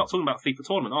we're not talking about FIFA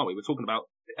tournament, are we? We're talking about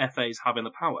FAs having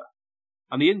the power.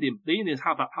 And the Indians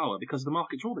have that power because of the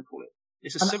market draw, they call it.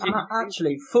 It's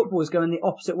actually, football is going the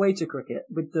opposite way to cricket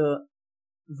with the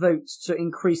votes to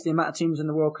increase the amount of teams in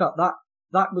the World Cup.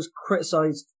 That was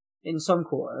criticised in some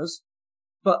quarters,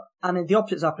 and the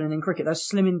opposite's happening in cricket. They're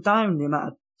slimming down the amount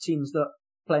of teams that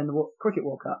play in the Cricket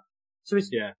World Cup. So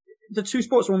the two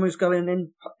sports are almost going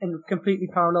in completely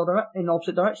parallel in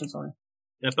opposite directions. Sorry.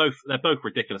 They're both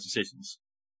ridiculous decisions.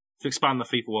 To expand the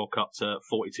FIFA World Cup to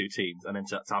 42 teams and then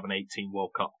to have an 18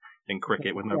 World Cup in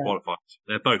cricket with no qualifiers.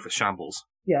 They're both a shambles.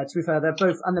 Yeah, to be fair, they're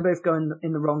both going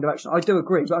in the wrong direction. I do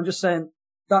agree, but I'm just saying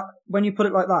that when you put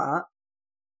it like that,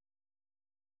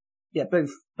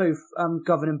 both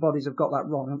governing bodies have got that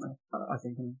wrong, haven't they? I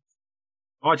think.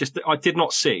 I did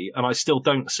not see, and I still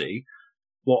don't see,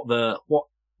 what the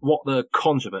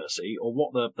controversy or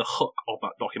what the hook of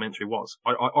that documentary was.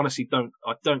 I honestly don't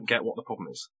get what the problem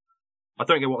is. I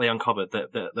don't get what they uncovered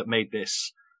that made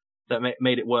this,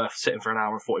 made it worth sitting for an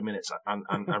hour and 40 minutes and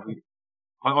reading.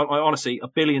 I honestly,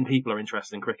 1 billion people are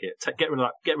interested in cricket. Get rid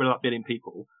of that 1 billion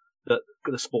people, the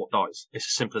sport dies. It's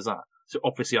as simple as that. So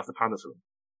obviously you have to pander to them.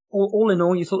 All in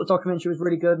all, you thought the documentary was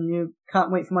really good and you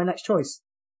can't wait for my next choice.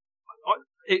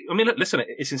 Listen,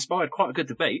 it's inspired quite a good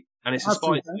debate and it's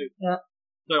inspired to. Yeah.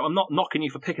 So I'm not knocking you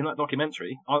for picking that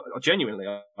documentary. I genuinely,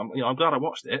 I'm glad I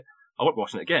watched it. I won't be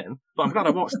watching it again, but I'm glad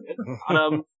I watched it.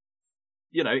 And,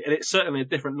 and it's certainly a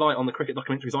different light on the cricket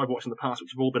documentaries I've watched in the past,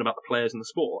 which have all been about the players and the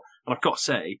sport. And I've got to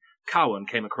say, Cowan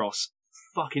came across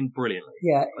fucking brilliantly.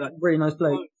 Yeah, really nice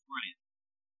bloke. Brilliant.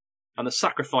 And the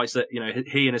sacrifice that,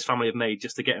 he and his family have made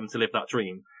just to get him to live that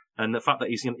dream. And the fact that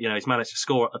he's managed to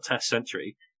score a test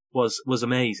century was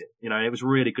amazing. It was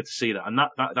really good to see that. And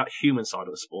that human side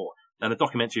of the sport. And the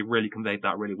documentary really conveyed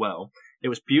that really well. It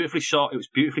was beautifully shot. It was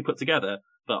beautifully put together.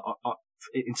 But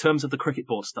in terms of the cricket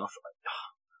board stuff,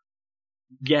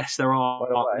 yes, there are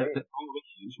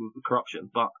issues with the corruption,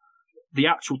 but the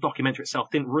actual documentary itself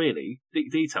didn't really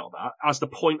detail that as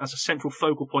a central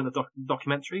focal point of the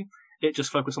documentary. It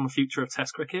just focused on the future of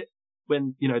Test cricket.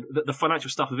 When the financial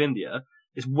stuff of India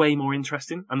is way more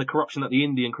interesting, and the corruption that the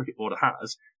Indian Cricket Board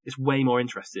has is way more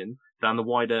interesting than the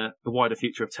wider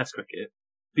future of Test cricket.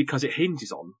 Because it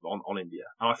hinges on India,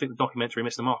 and I think the documentary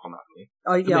missed the mark on that for me.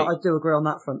 I do agree on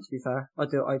that front. To be fair, I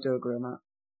do agree on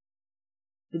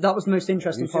that. That was the most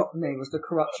interesting part for me, was the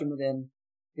corruption within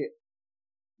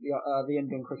the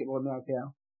Indian Cricket Board and the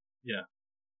IPL. Yeah.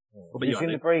 Have you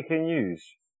seen the breaking news?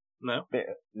 No.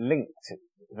 Linked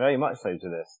very much so to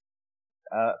this.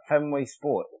 Fenway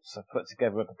Sports have put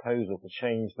together a proposal to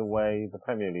change the way the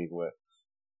Premier League works.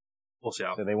 What's it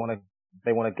out? So they want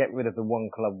to get rid of the one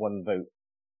club, one vote.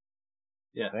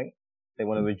 Yeah. I think. They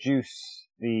want to reduce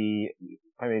the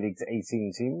Premier League to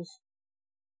 18 teams.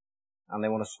 And they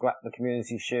want to scrap the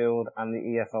Community Shield and the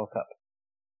EFL Cup.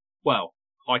 Well,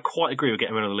 I quite agree with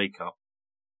getting rid of the League Cup.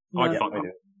 Yeah, I find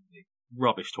it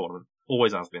rubbish tournament.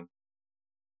 Always has been.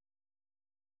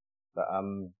 But,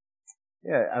 and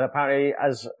apparently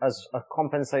as a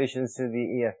compensation to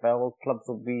the EFL, clubs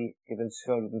will be given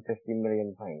 £250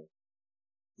 million.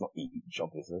 Not each,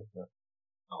 obviously. But.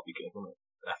 That'll be good, won't it?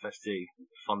 FSG,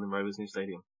 funding Rovers' new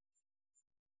stadium.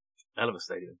 Hell of a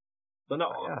stadium. But no,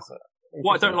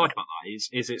 what I don't like about that is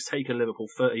it's taken Liverpool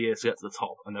 30 years to get to the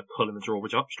top, and they're pulling the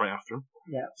drawbridge up straight after them.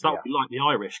 Yeah. So that would be like the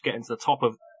Irish getting to the top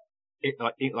of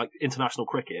like international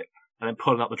cricket, and then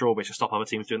pulling up the drawbridge to stop other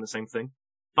teams doing the same thing.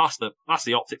 That's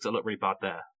the optics that look really bad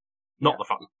there. Not the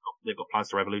fact that they've got plans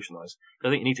to revolutionise. I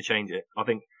think you need to change it. I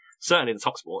think certainly the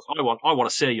top sports. I want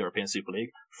to see a European Super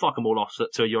League. Fuck them all off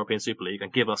to a European Super League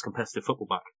and give us competitive football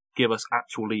back. Give us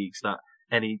actual leagues that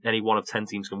any one of 10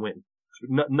 teams can win.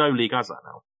 No league has that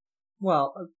now.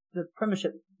 Well, the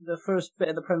Premiership, the first bit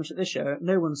of the Premiership this year,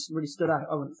 no one's really stood out,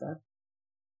 I wouldn't say.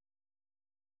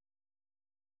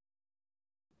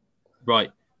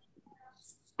 Right.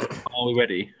 Are we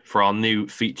ready for our new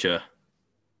feature?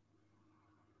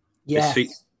 Yes. This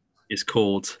feature is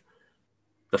called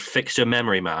the Fixture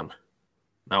Memory Man.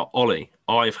 Now, Ollie,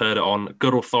 I've heard it on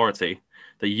good authority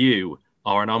that you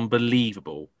are an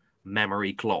unbelievable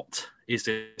memory glot. Is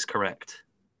this correct?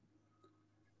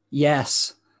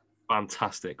 Yes.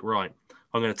 Fantastic. Right.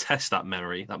 I'm going to test that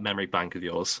memory bank of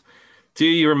yours. Do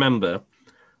you remember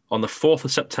on the 4th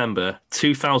of September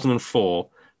 2004,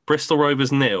 Bristol Rovers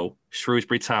 0,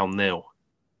 Shrewsbury Town 0?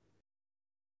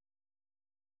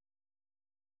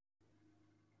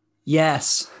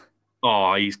 Yes.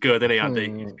 Oh, he's good, isn't he,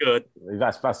 Andy? He's good.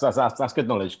 That's good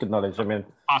knowledge. Good knowledge. I mean,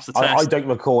 Pass the test. I don't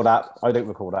recall that. I don't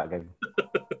recall that game.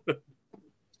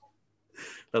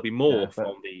 There'll be more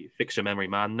from the Fixture Memory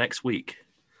Man next week.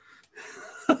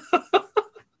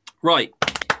 Right.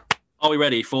 Are we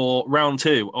ready for round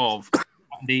 2 of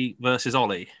Andy versus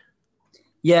Ollie?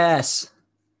 Yes.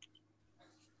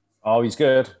 Oh, he's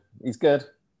good. He's good.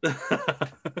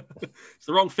 It's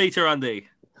the wrong feature, Andy.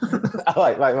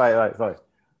 Right. Sorry.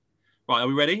 Right, are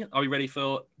we ready? Are we ready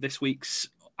for this week's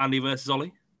Andy versus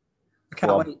Ollie? I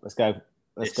can't wait. Let's go.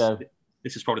 Let's go.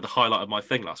 This is probably the highlight of my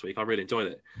thing last week. I really enjoyed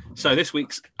it. So this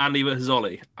week's Andy versus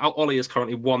Ollie. Ollie is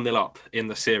currently 1-0 up in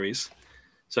the series.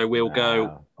 So we'll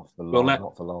go. Not for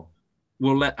long.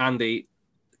 We'll let Andy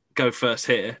go first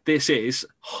here. This is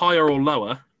higher or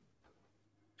lower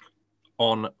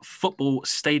on football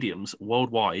stadiums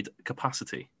worldwide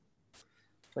capacity.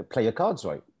 Like, play your cards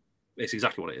right. It's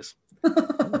exactly what it is.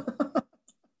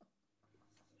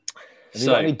 Have you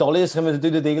got any dollars coming to do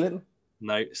the dealing?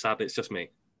 No, sadly, it's just me.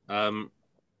 So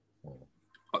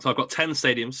I've got 10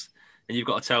 stadiums, and you've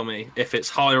got to tell me if it's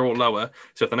higher or lower.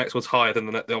 So if the next one's higher,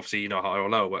 then obviously you know how higher or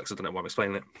lower works. I don't know why I'm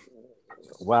explaining it.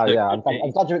 Wow, yeah. I'm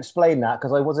glad you explained that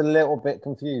because I was a little bit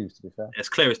confused, to be fair. It's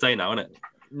clear as day now, isn't it?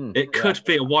 It could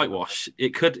be a whitewash.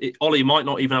 Ollie might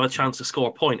not even have a chance to score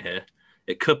a point here.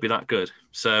 It could be that good.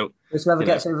 So It's whoever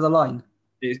gets over the line.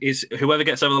 Is whoever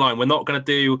gets over the line. We're not going to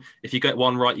do, if you get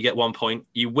one right, you get 1 point.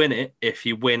 You win it if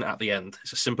you win at the end.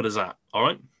 It's as simple as that. All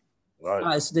right?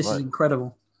 Right. This is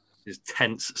incredible. It's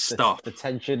tense stuff. The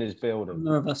tension is building. I'm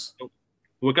nervous.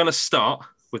 We're going to start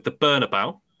with the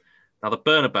Bernabeu. Now, the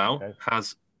Bernabeu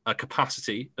has a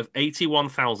capacity of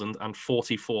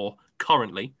 81,044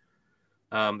 currently.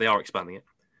 They are expanding it.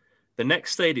 The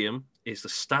next stadium is the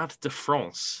Stade de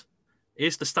France.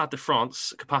 Is the Stade de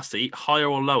France capacity higher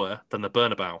or lower than the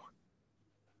Bernabeu?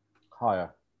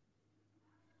 Higher.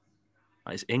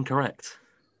 That is incorrect.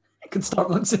 I can start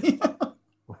Muncie.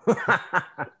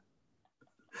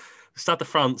 Stade de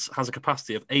France has a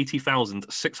capacity of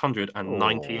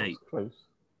 80,698. Close.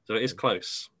 So it is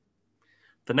close.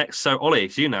 The next, so Ollie,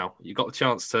 it's you now. You got the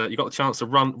chance to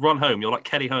run home. You're like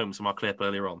Kelly Holmes from our clip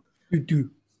earlier on. You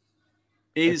do.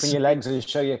 Open your legs and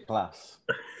show your class.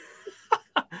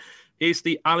 Is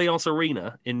the Allianz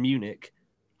Arena in Munich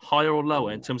higher or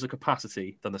lower in terms of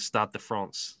capacity than the Stade de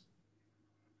France?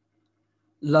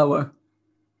 Lower.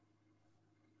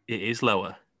 It is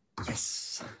lower.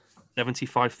 Yes.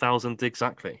 75,000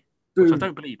 exactly. Boom. Which I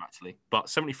don't believe, actually. But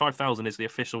 75,000 is the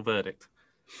official verdict.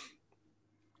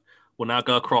 We'll now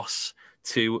go across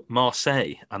to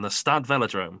Marseille and the Stade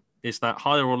Velodrome. Is that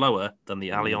higher or lower than the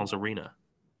Allianz Arena?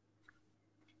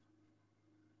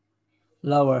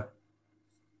 Lower.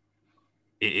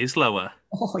 It is lower.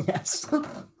 Oh, yes. Stade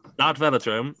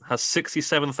Velodrome has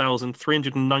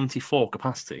 67,394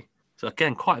 capacity. So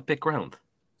again, quite a big ground.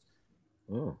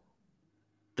 Oh.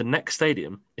 The next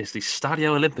stadium is the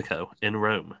Stadio Olimpico in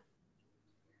Rome.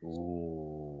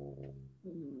 Ooh.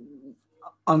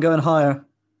 I'm going higher.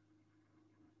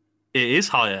 It is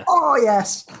higher. Oh,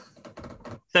 yes.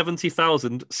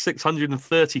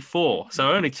 70,634.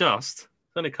 So only a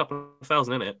couple of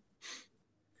thousand in it.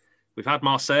 We've had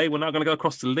Marseille. We're now going to go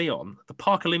across to Lyon. The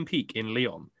Parc Olympique in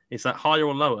Lyon. Is that higher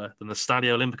or lower than the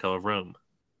Stadio Olimpico of Rome?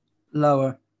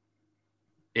 Lower.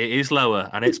 It is lower,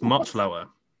 and it's much lower.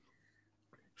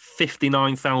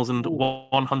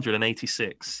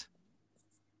 59,186.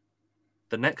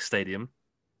 The next stadium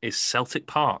is Celtic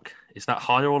Park. Is that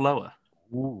higher or lower?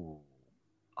 Ooh.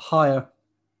 Higher.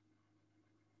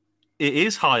 It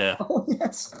is higher. Oh,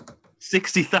 yes.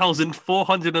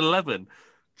 60,411.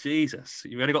 Jesus,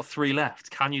 you've only got 3 left.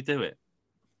 Can you do it?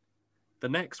 The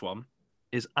next one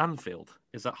is Anfield.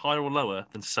 Is that higher or lower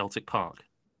than Celtic Park?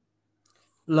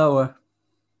 Lower.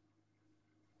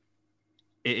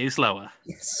 It is lower.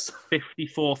 Yes.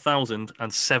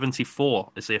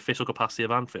 54,074 is the official capacity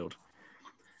of Anfield.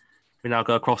 We now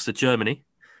go across to Germany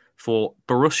for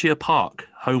Borussia Park,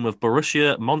 home of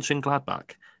Borussia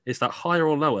Mönchengladbach. Is that higher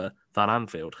or lower than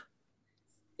Anfield?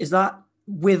 Is that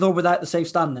with or without the safe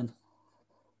standing?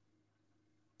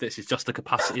 This is just the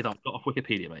capacity that I've got off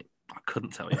Wikipedia, mate. I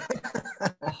couldn't tell you.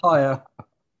 Higher.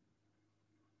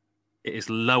 It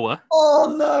is lower.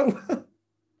 Oh, no. And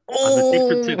the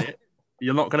difference in it,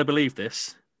 you're not going to believe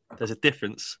this, there's a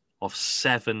difference of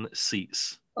 7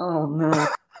 seats. Oh, no.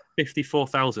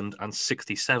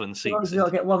 54,067 seats. You got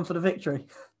to get one for the victory.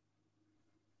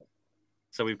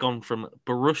 So we've gone from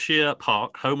Borussia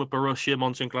Park, home of Borussia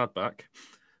Mönchengladbach.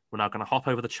 We're now going to hop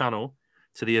over the channel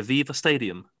to the Aviva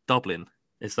Stadium, Dublin.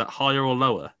 Is that higher or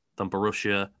lower than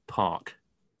Borussia Park?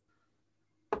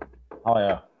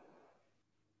 Higher.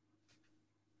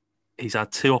 He's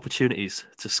had 2 opportunities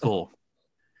to score.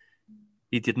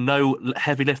 He did no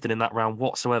heavy lifting in that round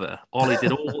whatsoever.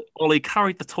 Ollie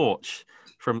carried the torch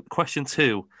from question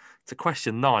 2 to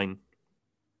question 9.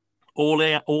 All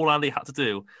Andy had to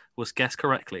do was guess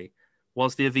correctly.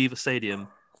 Was the Aviva Stadium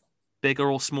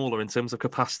bigger or smaller in terms of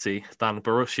capacity than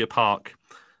Borussia Park?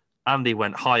 Andy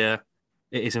went higher.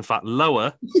 It is in fact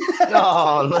lower.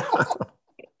 Oh, no.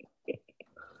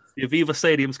 The Aviva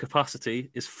Stadium's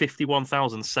capacity is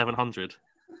 51,700.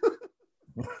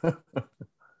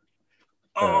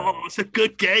 Oh, it's a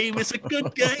good game. It's a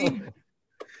good game.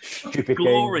 Stupid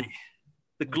Glory. game.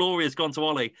 The glory has gone to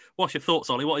Ollie. What's your thoughts,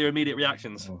 Ollie? What are your immediate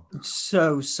reactions? I'm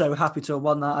so happy to have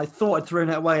won that. I thought I'd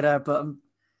thrown it away there, but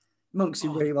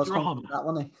Monksy really was drama. confident that,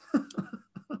 wasn't he?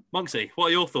 Monksy, what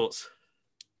are your thoughts?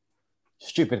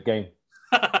 Stupid game.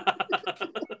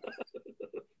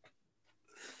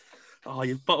 Oh,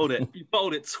 you bottled it. You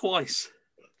bottled it twice.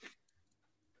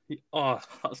 Oh,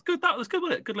 that was good. That was good,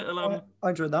 wasn't it? Good little. I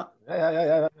enjoyed that.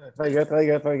 Yeah. Very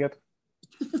good.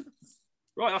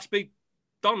 Right, that's been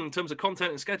done in terms of content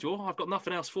and schedule. I've got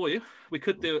nothing else for you. We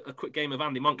could do a quick game of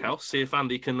Andy Monkhouse, see if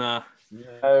Andy can. No,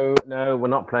 we're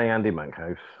not playing Andy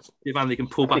Monkhouse. See if Andy can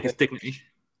pull back his dignity.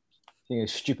 Seeing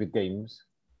stupid games.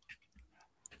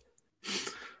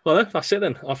 Well, that's it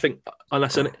then. I think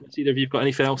unless either of you've got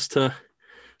anything else to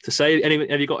say,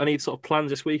 have you got any sort of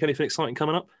plans this week? Anything exciting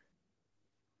coming up?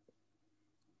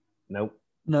 Nope.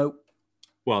 No.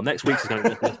 Well, next week's is going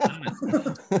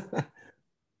to be.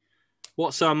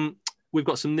 What's We've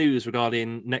got some news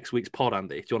regarding next week's pod,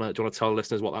 Andy. Do you want to tell the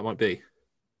listeners what that might be?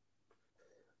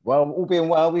 Well, all being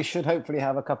well, we should hopefully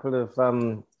have a couple of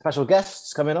special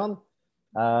guests coming on.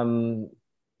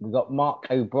 We've got Mark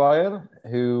O'Brien,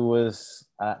 who was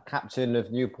captain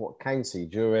of Newport County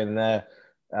during their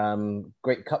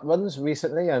Great Cup runs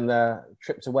recently and their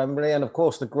trip to Wembley. And, of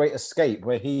course, the Great Escape,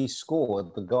 where he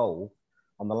scored the goal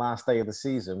on the last day of the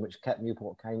season, which kept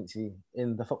Newport County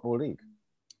in the Football League.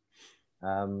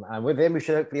 And with him, we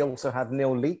should hopefully also have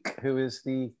Neil Leake, who is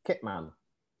the kit man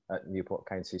at Newport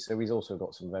County. So he's also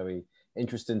got some very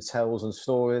interesting tales and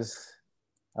stories.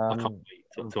 I can't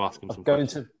wait to ask him some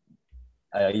questions.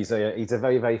 He's a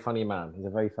very, very funny man. He's a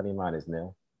very funny man, is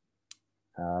Neil.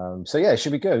 So yeah, it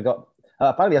should be good. We've got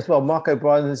apparently as well, Mark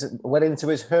O'Brien's went into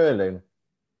his hurling.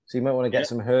 So you might want to get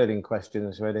some hurling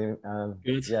questions ready.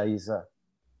 Yeah, he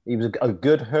was a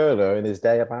good hurler in his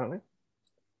day, apparently.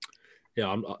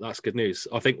 Yeah, that's good news.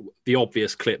 I think the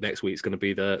obvious clip next week is going to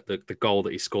be the goal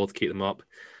that he scored to keep them up.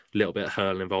 A little bit of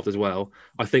hurling involved as well.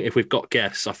 I think if we've got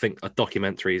guests, I think a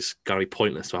documentary is going to be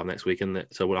pointless to have next week, isn't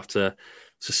it? So we'll have to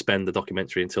suspend the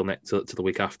documentary until to the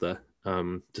week after,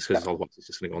 just because otherwise it's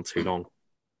just going to go on too long.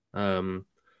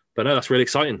 But no, that's really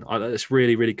exciting. It's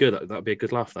really, really good. That'd be a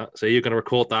good laugh. That. So you're going to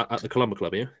record that at the Columba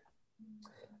Club, are you?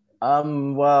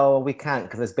 Well, we can't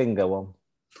because there's bingo on.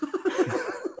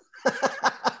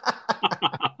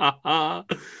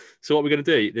 So what we're going to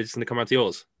do? They're just going to come around to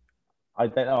yours. I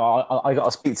don't know. I got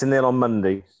to speak to Neil on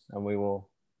Monday, and we will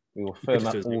firm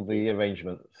up all the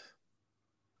arrangements.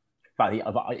 In fact,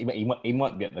 he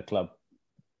might be at the club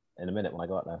in a minute when I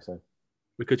go out there. So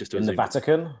we could just do in the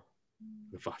Vatican.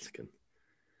 The Vatican.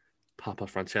 Papa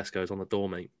Francesco is on the door,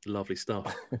 mate. Lovely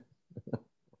stuff.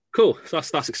 Cool. So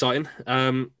that's exciting.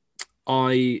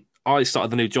 I started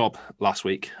the new job last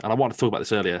week, and I wanted to talk about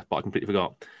this earlier, but I completely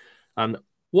forgot. And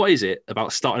what is it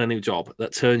about starting a new job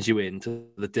that turns you into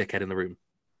the dickhead in the room?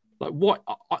 Like what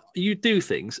you do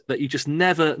things that you just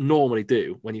never normally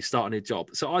do when you start a new job.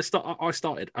 So I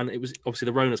started, and it was obviously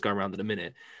the Rona's going around in a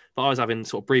minute, but I was having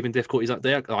sort of breathing difficulties that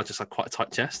day. I just had quite a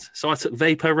tight chest, so I took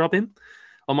vapor rubbing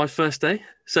on my first day.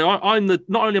 So I'm not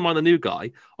only am I the new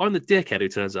guy, I'm the dickhead who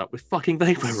turns up with fucking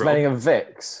vapor rub, Smelling of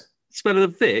Vicks. smelling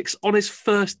of Vicks on his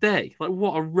first day. Like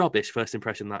what a rubbish first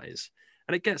impression that is.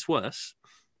 And it gets worse.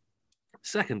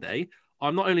 Second day,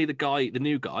 I'm not only the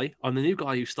new guy, I'm the new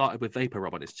guy who started with vapor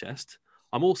rub on his chest.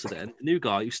 I'm also then the new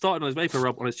guy who started on his vapor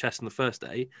rub on his chest on the first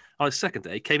day. On his second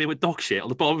day, came in with dog shit on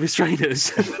the bottom of his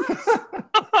trainers.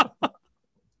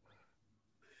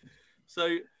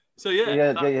 So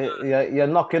yeah. You're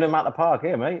knocking them out the park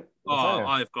here, mate.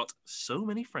 I've got so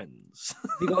many friends.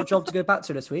 You got a job to go back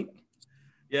to this week?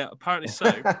 Yeah, apparently so.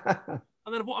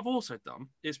 And then what I've also done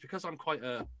is, because I'm quite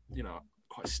a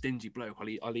stingy bloke,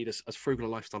 I lead as frugal a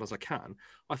lifestyle as I can.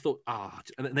 I thought,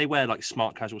 and they wear like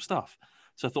smart casual stuff.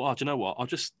 So I thought, do you know what? I'll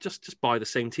just buy the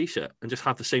same t-shirt and just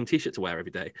have the same t-shirt to wear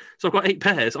every day. So I've got 8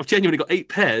 pairs. I've genuinely got 8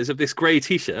 pairs of this grey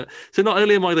t-shirt. So not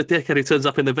only am I the dickhead who turns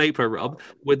up in the vapor rub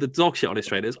with the dog shit on his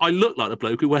trainers, I look like the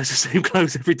bloke who wears the same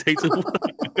clothes every day to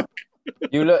work.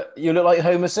 You look like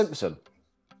Homer Simpson.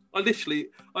 I'll see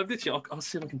if I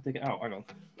can dig it out. Hang on.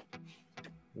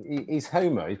 He's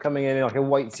Homer. He's coming in like a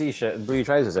white t-shirt and blue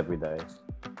trousers every day.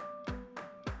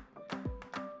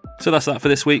 So that's that for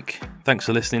this week. Thanks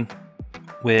for listening.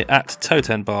 We're at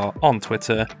Toe10 Bar on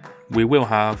Twitter. We will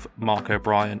have Mark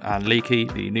O'Brien and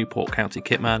Leakey, the Newport County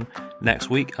Kitman, next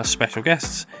week as special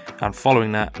guests. And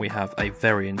following that, we have a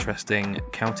very interesting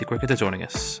county cricketer joining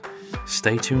us.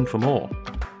 Stay tuned for more.